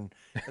Gorn.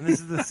 And this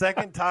is the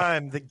second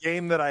time the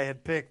game that I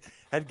had picked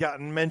had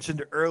gotten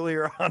mentioned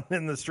earlier on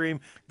in the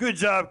stream. Good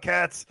job,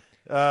 cats.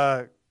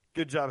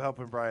 Good job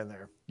helping Brian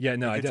there. Yeah,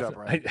 no, I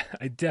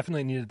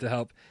definitely needed the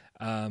help.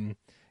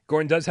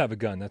 Gordon does have a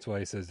gun. That's why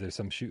he says there's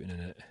some shooting in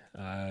it.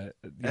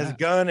 It has a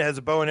gun. It has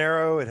a bow and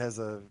arrow. It has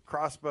a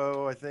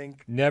crossbow, I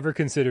think. Never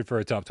considered for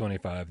a top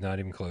 25. Not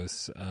even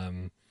close.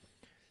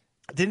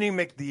 Didn't he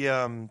make the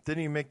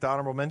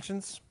honorable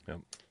mentions?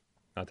 Nope.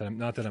 Not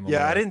that I'm aware.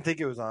 Yeah, I didn't think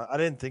it was on. I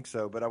didn't think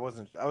so, but I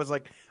wasn't. I was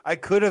like, I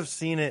could have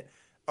seen it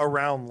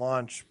around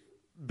launch,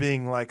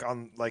 being like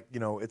on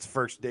its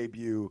first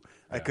debut.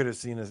 Yeah. I could have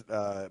seen it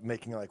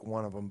making like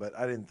one of them, but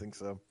I didn't think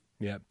so.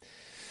 Yeah.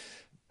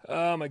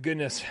 Oh my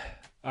goodness.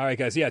 All right,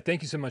 guys. Yeah,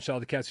 thank you so much to all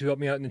the cats who helped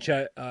me out in the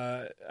chat.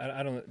 I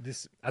don't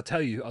this. I'll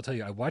tell you.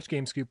 I watch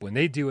GameScoop when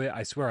they do it.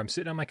 I swear, I'm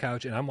sitting on my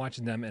couch and I'm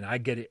watching them, and I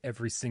get it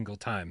every single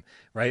time.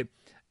 Right.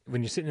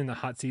 When you're sitting in the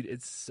hot seat,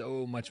 it's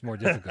so much more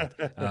difficult.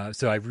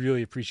 So I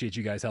really appreciate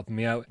you guys helping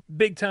me out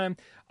big time.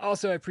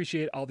 Also, I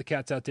appreciate all the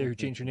cats out there who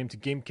changed their name to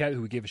GameCat,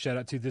 who we gave a shout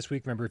out to this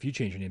week. Remember, if you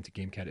change your name to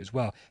GameCat as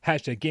well,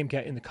 hashtag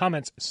GameCat in the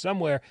comments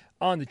somewhere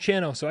on the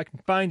channel so I can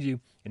find you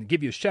and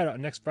give you a shout out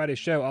on next Friday's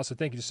show. Also,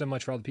 thank you so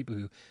much for all the people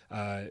who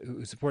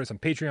support us on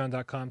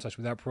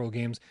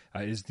patreon.com/withoutparolegames.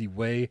 It is the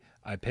way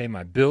I pay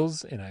my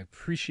bills, and I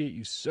appreciate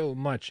you so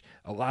much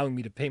allowing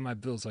me to pay my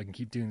bills so I can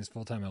keep doing this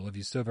full time. I love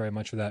you so very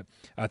much for that.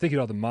 Thank you to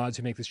all the mods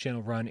who make this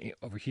channel run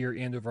over here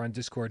and over on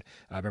Discord.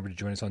 Remember to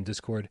join us on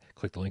Discord.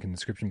 Click the link in the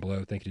description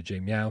below. Thank you to Jay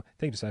Meow.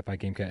 Thank you to Sci-Fi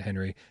GameCat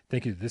Henry.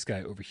 Thank you to this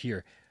guy over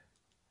here,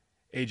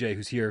 AJ,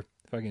 who's here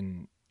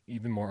fucking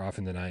even more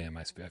often than I am,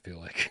 I feel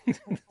like. We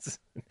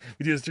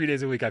do this 3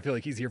 days a week. I feel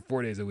like he's here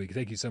 4 days a week.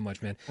 Thank you so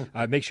much, man.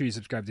 Make sure you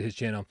subscribe to his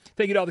channel.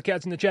 Thank you to all the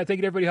cats in the chat. Thank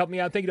you to everybody who helped me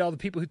out. Thank you to all the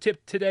people who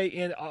tipped today.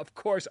 And, of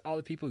course, all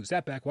the people who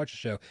sat back, watched the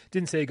show,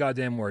 didn't say a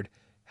goddamn word.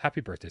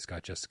 Happy birthday,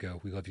 Scott Jessico.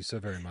 We love you so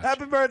very much.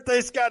 Happy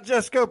birthday, Scott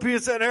Jessico,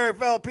 PSN Harry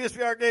Fell,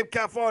 PSVR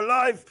GameCast for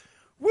life.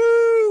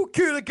 Woo!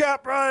 Cue the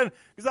cat, Brian,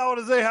 because I want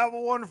to say have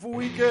a wonderful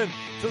weekend.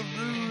 To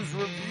lose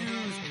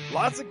reviews.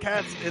 Lots of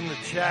cats in the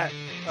chat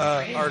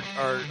are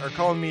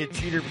calling me a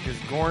cheater because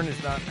Gorn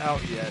is not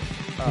out yet.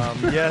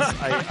 Yes,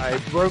 I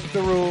broke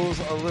the rules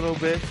a little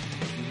bit.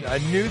 I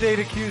knew they'd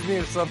accuse me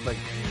of something.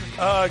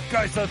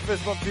 Guys, that's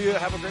fist bump to you.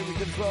 Have a great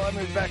weekend as well.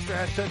 Emily Baxter,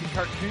 hashtag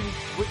cartoon,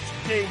 Twitch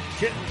Game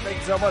Kitten.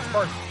 Thanks so much,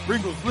 Mark.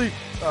 Ringles Leap.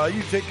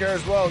 You take care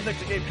as well. Next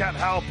to Game Cat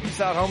Howl.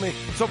 Peace out, homie.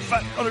 So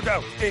fat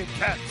underground. Game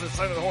Cat.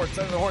 Side of the horn.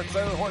 Side of the horn.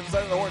 Side of the horn.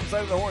 Side of the horn.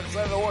 Side of the horn.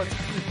 Side of the horn.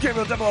 Game of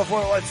the devil of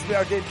oil lights. We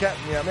are Game Cat.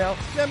 Meow meow.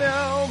 Meow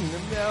meow.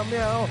 Meow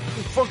meow.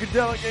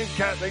 Funkadelic Game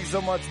Cat. Thanks so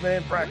much,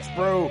 man. Brax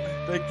Bro.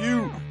 Thank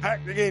you.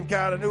 Hack the Game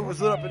Cat. I knew it was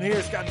lit up in here.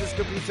 Scott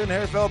Disco Beats in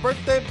Harry Fell.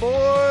 Birthday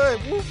boy.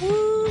 Whoop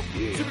whoop.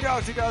 Yeah. Super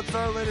Galaxy God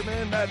Star later,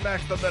 man. Mad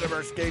Max the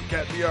Metaverse. Game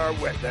Cat VR.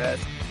 Wet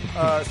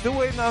ass. Still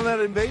waiting on that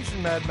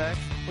invasion, Mad Max.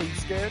 Are you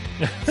scared?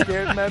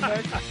 Scared, Mad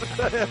Max?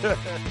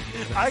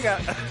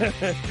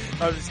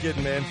 I'm just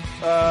kidding, man.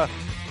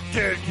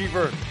 Carrot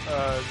Keeper.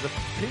 The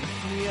pink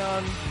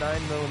neon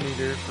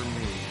 9mm for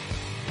me.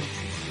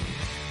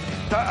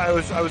 Interesting. I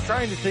was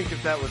trying to think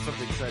if that was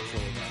something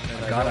sexual.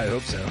 God, I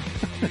hope so.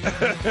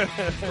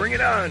 Bring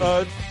it on.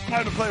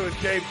 Time to play with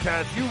Game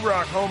Cats. You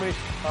rock, homie.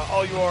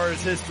 All you are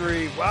is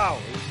history. Wow,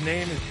 his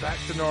name is back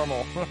to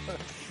normal.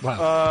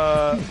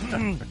 Wow.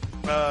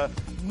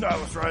 No, I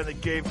was trying the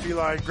game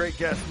feline. Great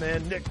guest,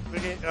 man. Nick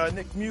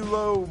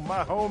Mulo,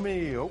 my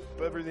homie. Hope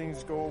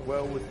everything's going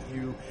well with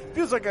you.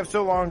 Feels like it's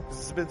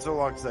been so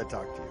long since I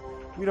talked to you.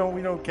 We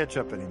don't catch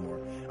up anymore.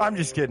 I'm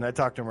just kidding. I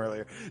talked to him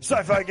earlier.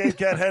 Sci-Fi Game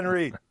Cat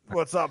Henry.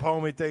 What's up,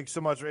 homie? Thanks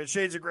so much, man.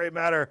 Shades of Gray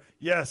Matter.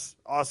 Yes,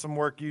 awesome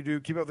work you do.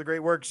 Keep up the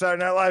great work.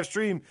 Saturday Night Live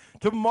stream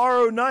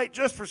tomorrow night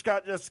just for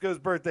Scott Jessico's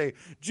birthday.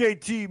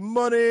 JT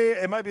Money.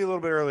 It might be a little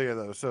bit earlier,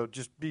 though, so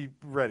just be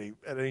ready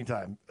at any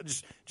time.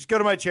 Just go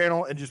to my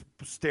channel and just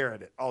stare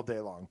at it all day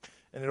long,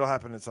 and it'll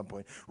happen at some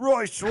point.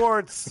 Roy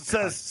Schwartz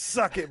says,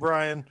 suck it,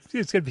 Brian.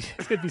 Dude, it's gonna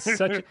be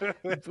such.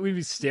 We'd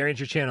be staring at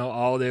your channel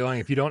all day long.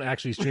 If you don't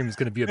actually stream, it's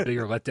gonna be a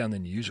bigger letdown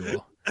than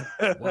usual.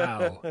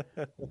 Wow.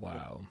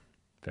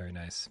 Very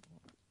nice.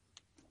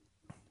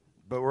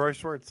 But Roy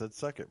Schwartz said,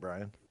 suck it,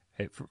 Brian.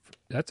 Hey,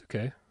 that's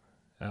okay.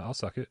 I'll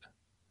suck it.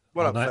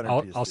 What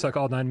I'll suck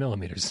all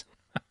 9mm.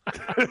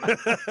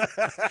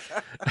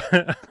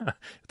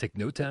 Take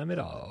no time at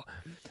all.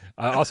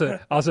 Also,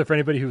 for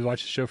anybody who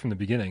watched the show from the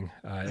beginning,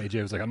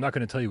 AJ was like, I'm not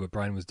going to tell you what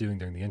Brian was doing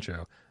during the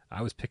intro.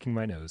 I was picking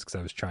my nose because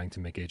I was trying to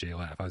make AJ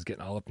laugh. I was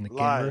getting all up in the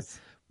camera,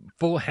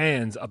 full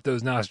hands up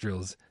those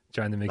nostrils,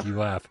 trying to make you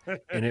laugh,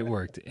 and it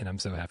worked, and I'm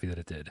so happy that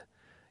it did.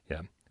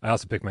 Yeah. I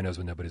also pick my nose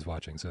when nobody's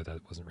watching, so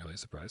that wasn't really a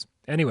surprise.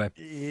 Anyway.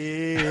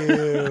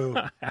 Ew.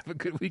 Have a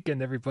good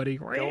weekend, everybody.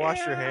 Go wash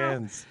your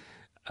hands.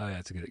 Oh, yeah,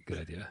 that's a good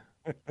idea.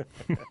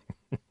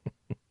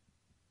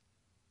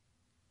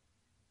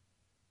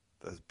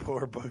 Those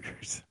poor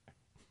boogers.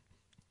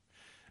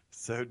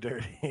 So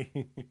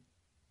dirty.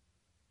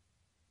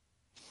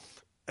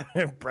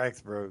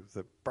 Brax Bro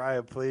said,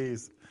 Brian,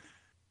 please.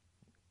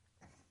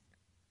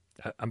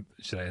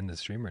 Should I end the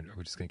stream, or are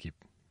we just going to keep...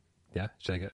 Yeah? Should I get...